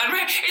walking like the Lone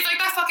Ranger. It's like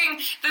that fucking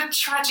the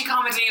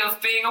tragicomedy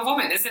of being a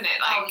woman, isn't it?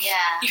 Like,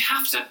 you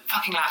have to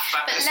fucking laugh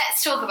about it. But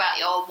let's talk about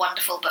your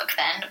wonderful book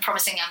then,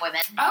 Promising Young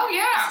Women. Oh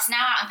yeah, it's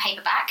now out in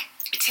paperback.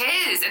 It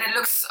is, and it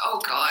looks, oh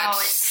god. Oh,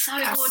 it's so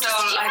gorgeous.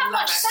 Did you have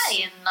much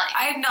say in, like...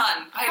 I had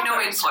none. I had no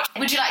input.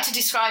 Would you like to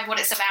describe what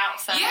it's about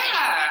for anyone who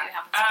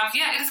happens to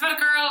it is about a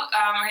girl.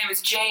 Her name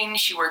is Jane.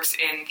 She works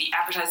in the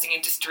advertising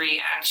industry,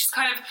 and she's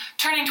kind of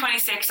turning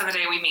 26 on the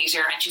day we meet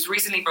her, and she's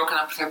recently broken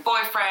up with her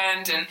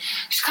boyfriend, and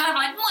she's kind of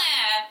like,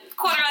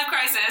 quarter-life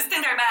crisis,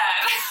 think they're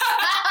bad.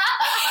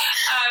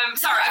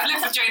 Sorry, I've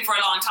lived with Jane for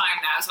a long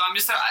time now, so I'm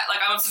just like,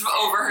 I'm sort of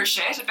over her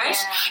shit a bit.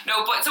 Yeah.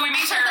 No, but so we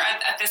meet her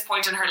at this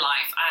point in her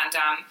life, and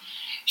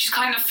she's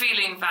kind of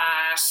feeling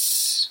that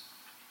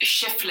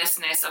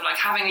shiftlessness of like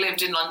having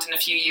lived in London a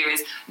few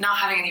years, not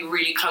having any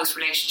really close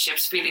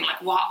relationships, feeling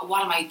like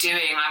what am I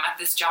doing? I'm at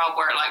this job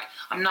where like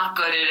I'm not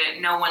good at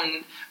it, no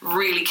one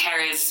really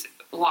cares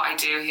what I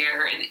do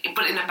here,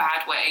 but in a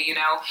bad way, you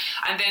know.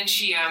 And then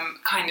she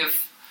kind of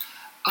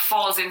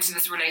falls into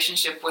this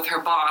relationship with her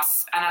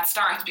boss, and that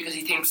starts because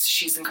he thinks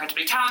she's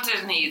incredibly talented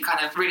and he kind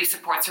of really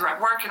supports her at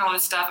work and all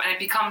this stuff, and it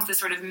becomes this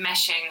sort of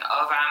meshing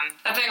of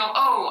a thing of,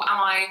 oh,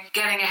 am I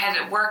getting ahead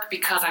at work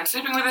because I'm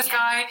sleeping with this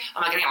guy?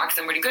 Am I getting at work because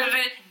I'm really good at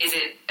it? Is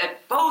it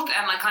both?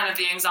 And like kind of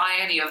the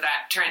anxiety of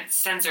that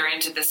sends her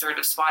into this sort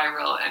of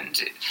spiral, and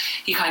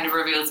he kind of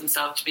reveals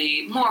himself to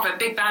be more of a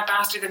big bad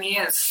bastard than he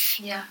is.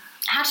 Yeah.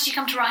 How did you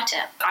come to write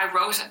it? I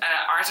wrote an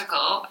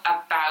article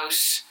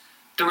about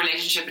the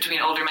relationship between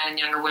older men and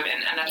younger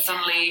women, and then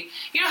suddenly,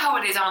 you know how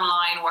it is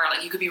online where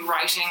like you could be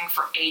writing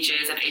for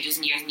ages and ages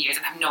and years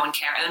and have no one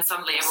care, and then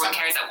suddenly everyone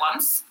cares at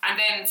once, and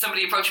then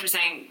somebody approached me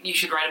saying you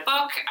should write a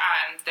book,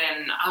 and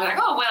then I was like,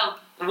 oh well,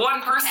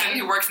 one person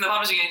who works in the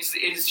publishing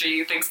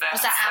industry thinks that.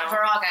 Was that at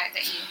Virago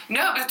that you...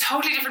 No, it was a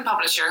totally different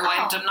publisher who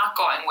I ended up not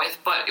going with,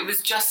 but it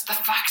was just the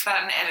fact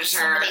that an editor...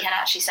 Somebody had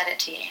actually said it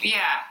to you.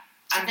 Yeah.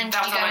 So and then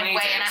did you go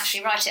away and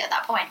actually write it at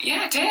that point?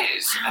 Yeah, I did.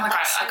 Wow, and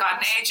I got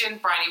an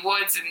agent, Bryony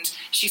Woods, and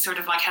she sort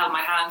of like held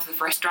my hand for the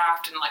first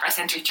draft, and like I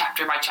sent her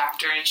chapter by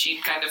chapter, and she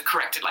kind of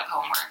corrected like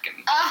homework, and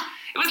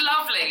it was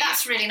lovely.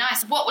 That's really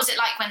nice. What was it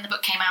like when the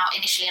book came out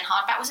initially in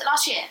hardback? Was it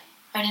last year?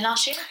 Only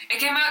last year? It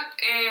came out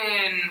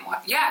in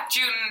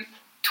June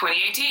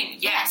 2018.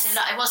 Yes. Yeah,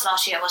 so it was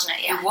last year, wasn't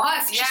it? Yeah. It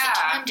was. Yeah. Just the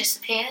time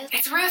disappeared.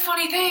 It's a real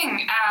funny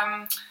thing.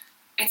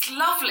 It's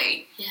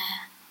lovely. Yeah.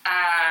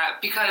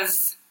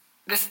 Because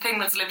this thing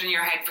that's lived in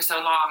your head for so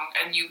long,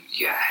 and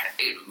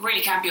it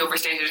really can't be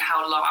overstated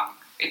how long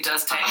it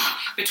does take.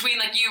 Between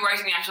like you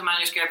writing the actual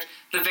manuscript,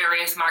 the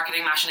various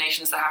marketing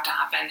machinations that have to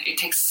happen, it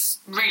takes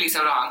really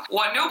so long.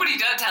 What nobody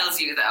tells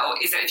you though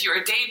is that if you're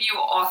a debut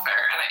author,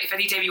 and if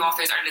any debut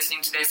authors are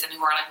listening to this and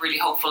who are like really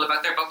hopeful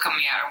about their book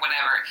coming out or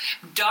whatever,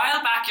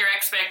 dial back your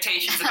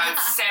expectations about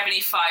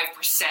 75%,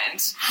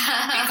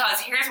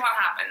 because here's what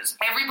happens.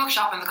 Every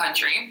bookshop in the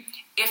country,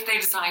 if they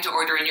decide to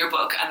order in your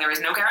book, and there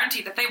is no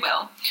guarantee that they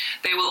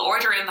will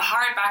order in the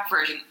hardback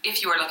version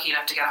if you are lucky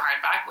enough to get a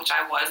hardback, which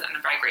I was and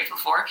I'm very grateful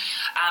for.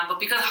 But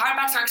because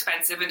hardbacks are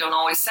expensive and don't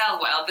always sell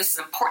well, this is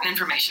important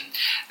information.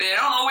 They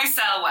don't always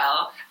sell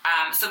well,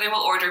 so they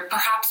will order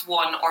perhaps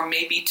one or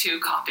maybe two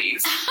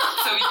copies.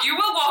 So you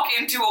will walk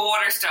into a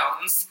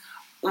Waterstones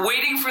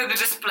waiting for the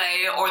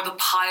display or the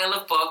pile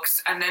of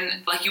books, and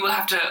then like you will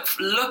have to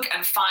look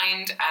and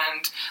find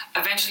and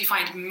eventually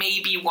find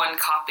maybe one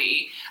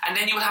copy, and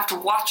then you will have to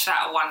watch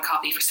that one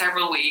copy for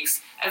several weeks.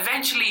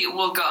 Eventually it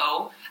will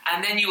go,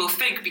 and then you will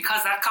think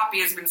because that copy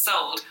has been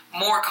sold,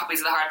 more copies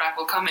of the hardback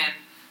will come in.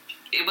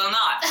 It will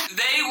not.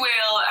 They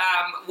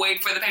will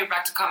wait for the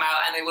paperback to come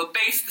out, and they will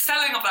base the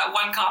selling of that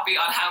one copy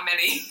on how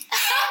many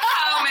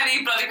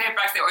bloody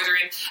paperbacks they order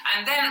in.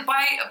 And then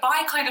by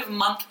kind of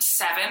month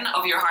 7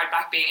 of your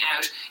hardback being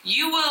out,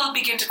 you will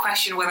begin to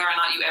question whether or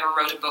not you ever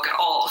wrote a book at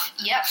all.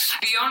 Yep.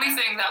 The only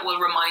thing that will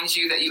remind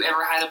you that you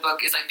ever had a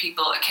book is like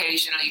people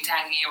occasionally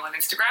tagging you on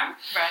Instagram.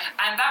 Right.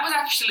 And that was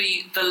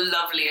actually the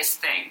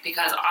loveliest thing,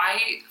 because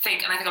I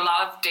think a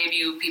lot of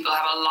debut people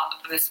have a lot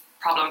of this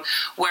problem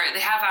where they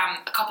have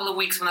a couple of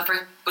weeks when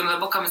the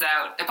book comes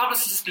out. Their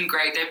publicist has been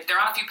great. They're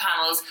on a few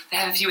panels. They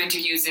have a few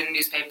interviews in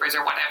newspapers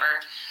or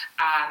whatever,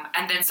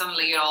 and then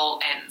suddenly it all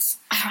ends,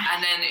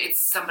 and then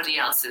it's somebody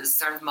else's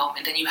sort of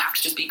moment, and you have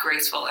to just be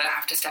graceful and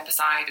have to step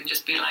aside and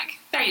just be like,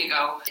 there you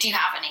go. Do you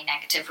have any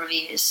negative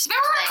reviews? There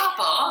were a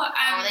couple.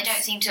 They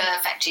don't seem to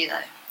affect you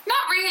though.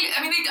 Not really.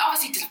 I mean, they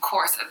obviously did, of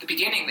course, at the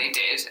beginning they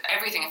did.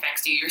 Everything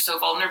affects you. You're so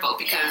vulnerable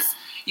because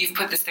you've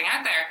put this thing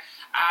out there.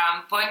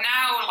 But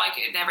now, like,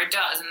 it never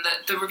does, and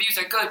the reviews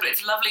are good, but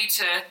it's lovely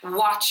to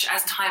watch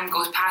as time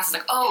goes past. It's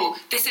like, oh,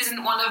 this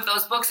isn't one of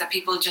those books that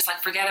people just,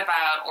 like, forget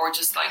about or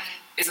just, like,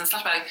 isn't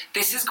such about. Like,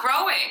 this is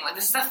growing. Like,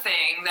 this is a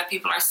thing that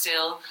people are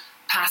still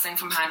passing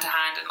from hand to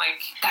hand, and,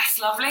 like, that's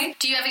lovely.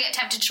 Do you ever get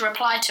tempted to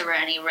reply to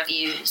any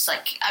reviews?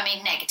 Like, I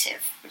mean,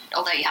 negative,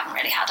 although you haven't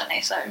really had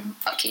any, so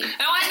fuck you.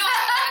 No, I know.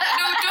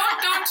 No,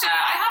 don't.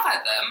 I have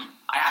had them.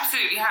 I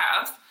absolutely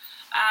have.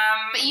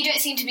 But you don't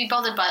seem to be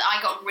bothered by it.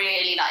 I got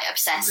really, like,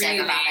 obsessive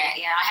about it.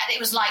 Yeah, it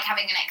was like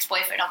having an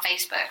ex-boyfriend on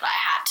Facebook. Like, I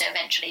had to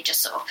eventually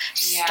just sort of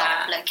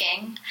stop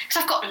looking.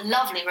 Because I've got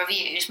lovely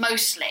reviews,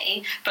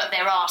 mostly, but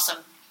there are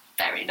some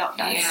very not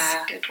nice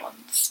good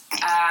ones. There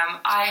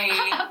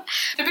are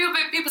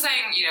people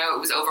saying, you know, it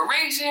was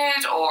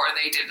overrated, or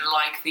they didn't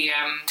like the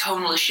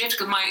tonal shift.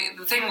 Because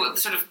the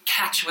sort of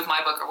catch with my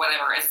book or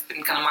whatever has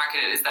been kind of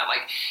marketed is that,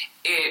 like,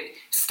 it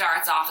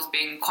starts off as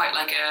being quite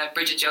like a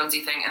Bridget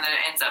Jonesy thing, and then it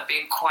ends up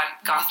being quite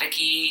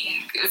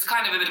gothic-y. It's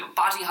kind of a bit of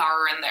body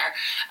horror in there,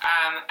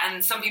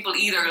 and some people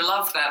either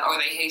loved that or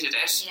they hated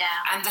it. Yeah,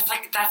 and that's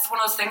one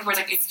of those things where it's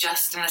like it's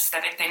just an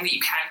aesthetic thing that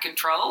you can't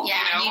control. Yeah,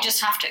 you know? and you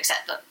just have to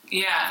accept that.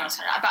 Yeah,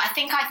 but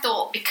I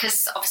thought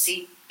because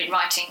obviously been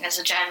writing as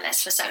a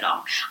journalist for so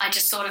long, I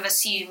just sort of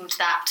assumed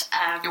that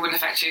it wouldn't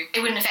affect you. It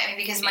wouldn't affect me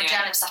because my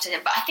journalist started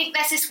it. But I think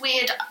there's this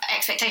weird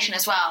expectation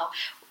as well.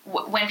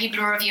 When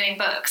people are reviewing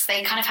books,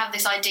 they kind of have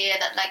this idea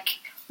that, like,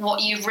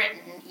 what you've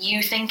written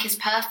you think is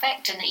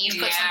perfect, and that you've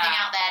put something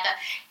out there that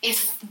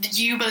is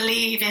you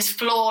believe is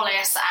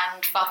flawless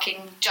and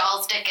fucking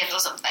Charles Dickens or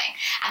something,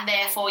 and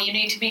therefore you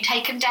need to be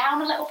taken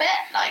down a little bit.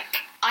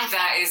 Like,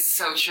 that is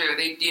so true.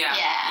 Anyway,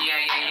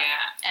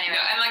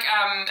 and like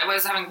I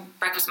was having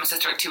breakfast with my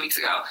sister like 2 weeks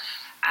ago,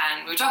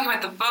 and we were talking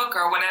about the book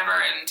or whatever,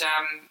 and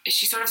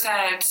she sort of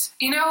said,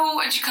 you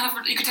know, and she kind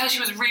of, you could tell she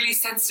was really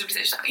sensitive.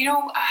 She's like, you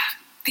know,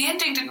 the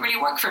ending didn't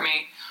really work for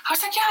me. I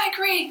was like, yeah, I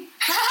agree.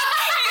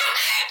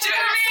 Do you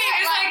know what I mean?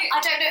 It's like, I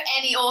don't know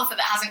any author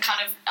that hasn't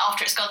kind of,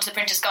 after it's gone to the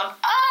printer's gone,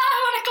 I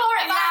want to claw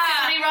it back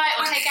and rewrite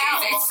or take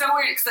out. It's so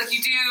weird, because, like,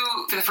 you do,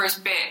 for the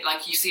first bit,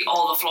 like, you see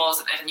all the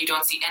flaws in it, and you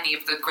don't see any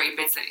of the great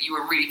bits that you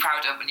were really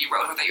proud of when you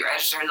wrote, or that your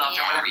editor loved,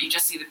 or whatever. You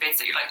just see the bits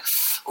that you're like,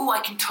 oh,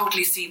 I can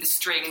totally see the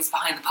strings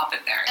behind the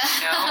puppet there,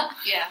 you know?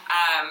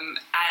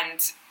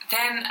 And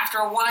then after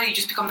a while you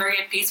just become very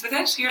at peace with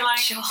it. You're like,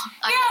 sure,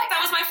 that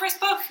was my first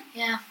book.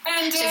 Yeah.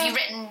 And so have you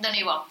written the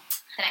new one?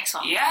 The next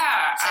one?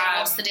 Yeah. So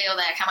what's the deal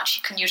there? How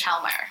much can you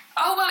tell me?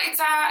 Oh, well, it's,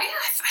 I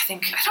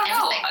don't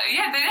know.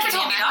 They never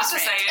told me not to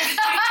say it.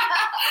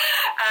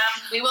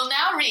 We will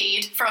now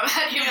read from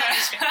a new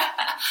manuscript.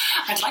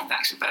 I'd like that,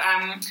 actually, but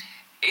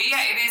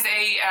it is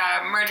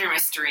a murder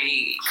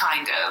mystery,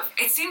 kind of.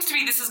 It seems to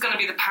be this is going to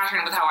be the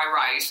pattern with how I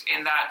write,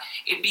 in that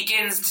it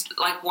begins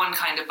like one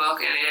kind of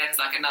book and it ends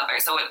like another.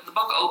 So the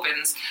book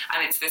opens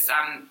and it's this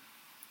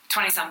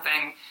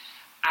 20-something,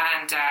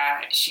 and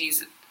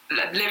she's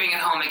living at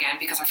home again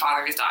because her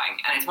father is dying,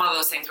 and it's one of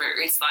those things where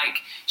it's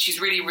like she's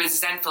really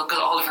resentful because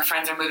all of her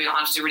friends are moving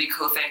on to do really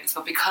cool things,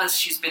 but because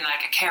she's been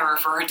like a carer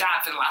for her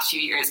dad for the last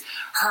few years,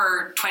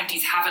 her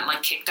 20s haven't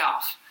like kicked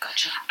off.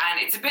 Gotcha.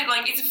 And it's a bit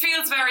like, it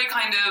feels very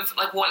kind of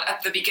like what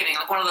at the beginning,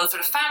 like one of those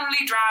sort of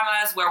family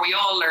dramas where we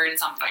all learn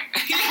something,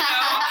 you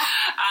know?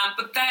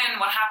 But then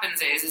what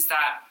happens is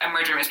that a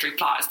murder mystery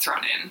plot is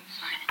thrown in,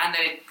 and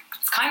then it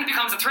kind of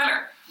becomes a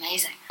thriller.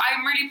 Amazing.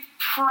 I'm really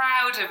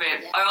proud of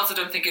it. I also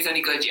don't think it's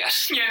any good yet.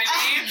 You know what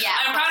I mean?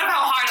 I'm proud of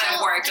how hard I've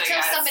worked, I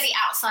guess. Until somebody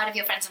outside of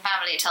your friends and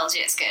family tells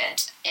you it's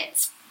good,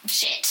 it's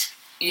shit.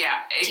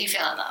 Yeah. Do you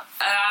feel like that?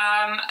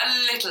 A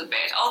little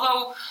bit.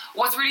 Although,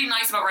 what's really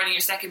nice about writing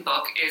your second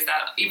book is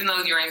that even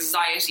though your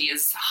anxiety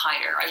is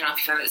higher, I don't know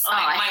if you feel this,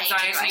 my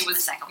anxiety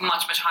was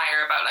much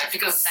higher about, like,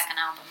 because the second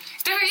album.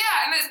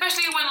 Yeah, and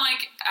especially when,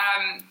 like,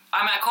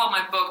 I called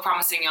my book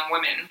Promising Young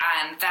Women,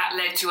 and that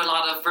led to a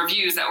lot of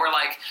reviews that were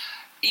like,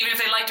 even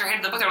if they liked her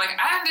hit the book, they're like,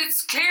 and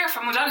it's clear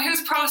from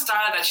O'Donoghue's prose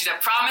style that she's a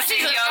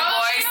promising young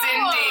voice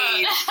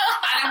indeed.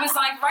 And it was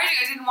like, writing,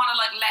 I didn't want to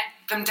like let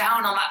them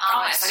down on that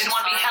promise. I didn't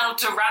want to be held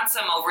to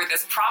ransom over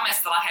this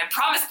promise that I had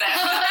promised them.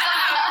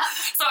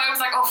 So I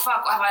was like, oh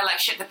fuck, have I like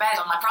shit the bed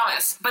on my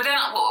promise? But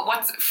then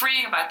what's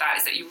freeing about that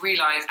is that you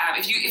realise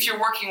if you're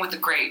working with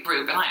a great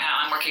group, and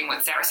I'm working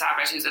with Sarah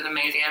Sabat, who's an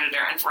amazing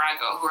editor, and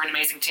Virago, who are an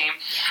amazing team,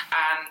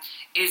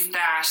 is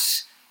that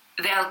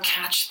they'll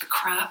catch the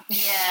crap.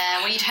 Yeah,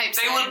 well, you'd hope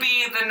They will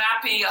be the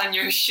nappy on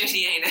your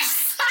shitty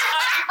anus.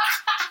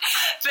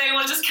 They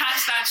will just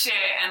catch that shit,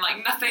 and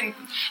like nothing,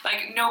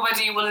 like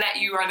nobody will let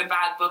you write a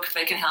bad book if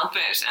they can help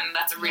it, and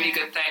that's a really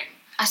good thing.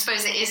 I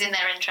suppose it is in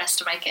their interest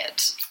to make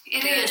it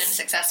good and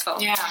successful.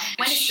 Yeah.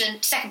 When is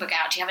the second book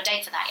out? Do you have a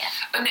date for that yet?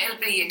 And it'll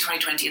be in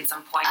 2020 at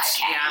some point.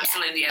 Okay, I'm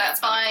still in the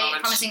edits. But by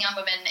Promising Young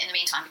Women in the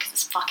meantime, because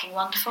it's fucking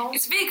wonderful.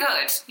 It's very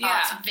good.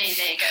 Yeah. It's very,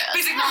 very good.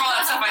 Please ignore all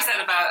that stuff I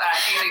said about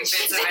hating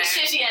bits of it.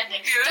 Shitty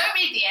ending. Don't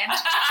read the end.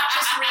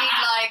 Just read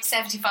like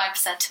 75%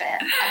 of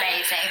it.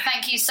 Amazing.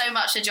 Thank you so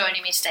much for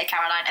joining me today,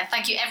 Caroline, and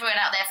thank you everyone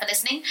out there for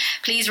listening.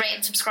 Please rate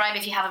and subscribe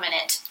if you have a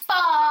minute.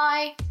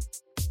 Bye.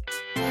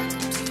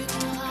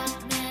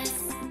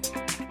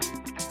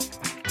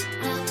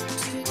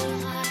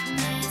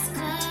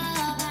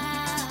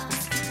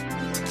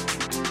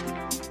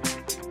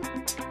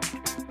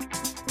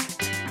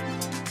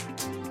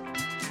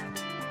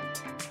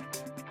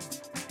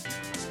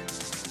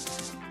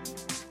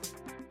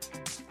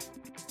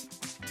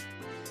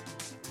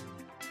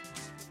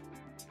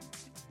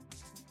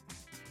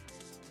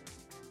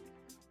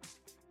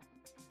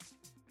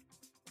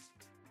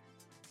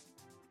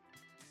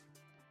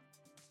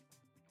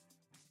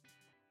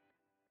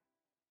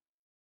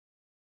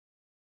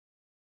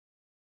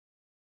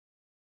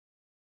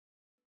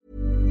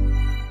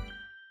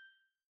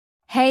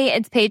 Hey,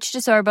 it's Paige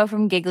DeSorbo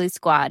from Giggly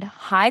Squad.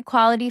 High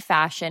quality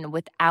fashion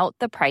without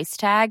the price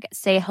tag.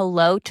 Say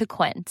hello to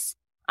Quince.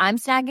 I'm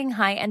snagging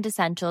high-end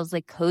essentials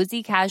like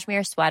cozy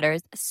cashmere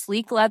sweaters,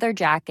 sleek leather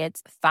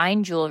jackets,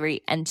 fine jewelry,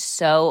 and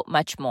so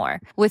much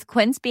more. With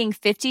Quince being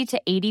 50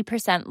 to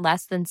 80%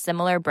 less than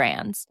similar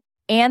brands.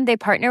 And they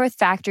partner with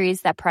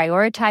factories that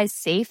prioritize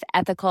safe,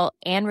 ethical,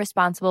 and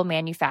responsible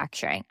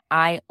manufacturing.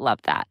 I love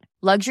that.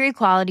 Luxury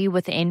quality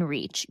within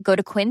reach. Go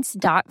to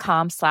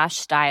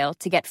quince.com/style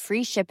to get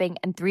free shipping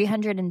and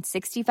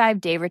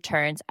 365-day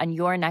returns on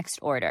your next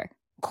order.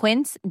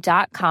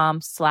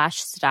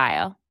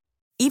 Quince.com/style.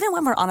 Even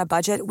when we're on a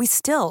budget, we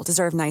still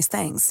deserve nice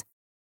things.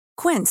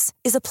 Quince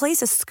is a place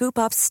to scoop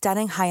up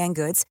stunning high-end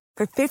goods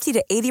for 50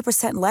 to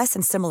 80% less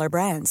than similar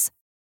brands.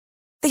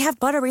 They have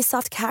buttery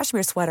soft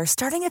cashmere sweaters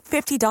starting at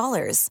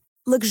 $50,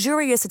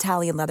 luxurious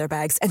Italian leather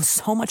bags, and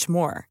so much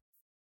more.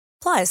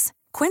 Plus,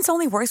 Quince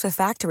only works with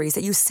factories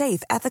that use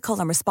safe, ethical,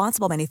 and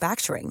responsible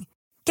manufacturing.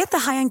 Get the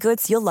high-end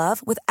goods you'll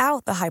love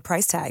without the high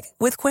price tag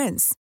with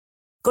Quince.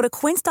 Go to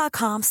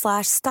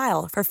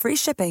quince.com/style for free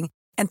shipping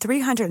and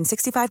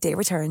 365-day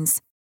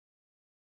returns.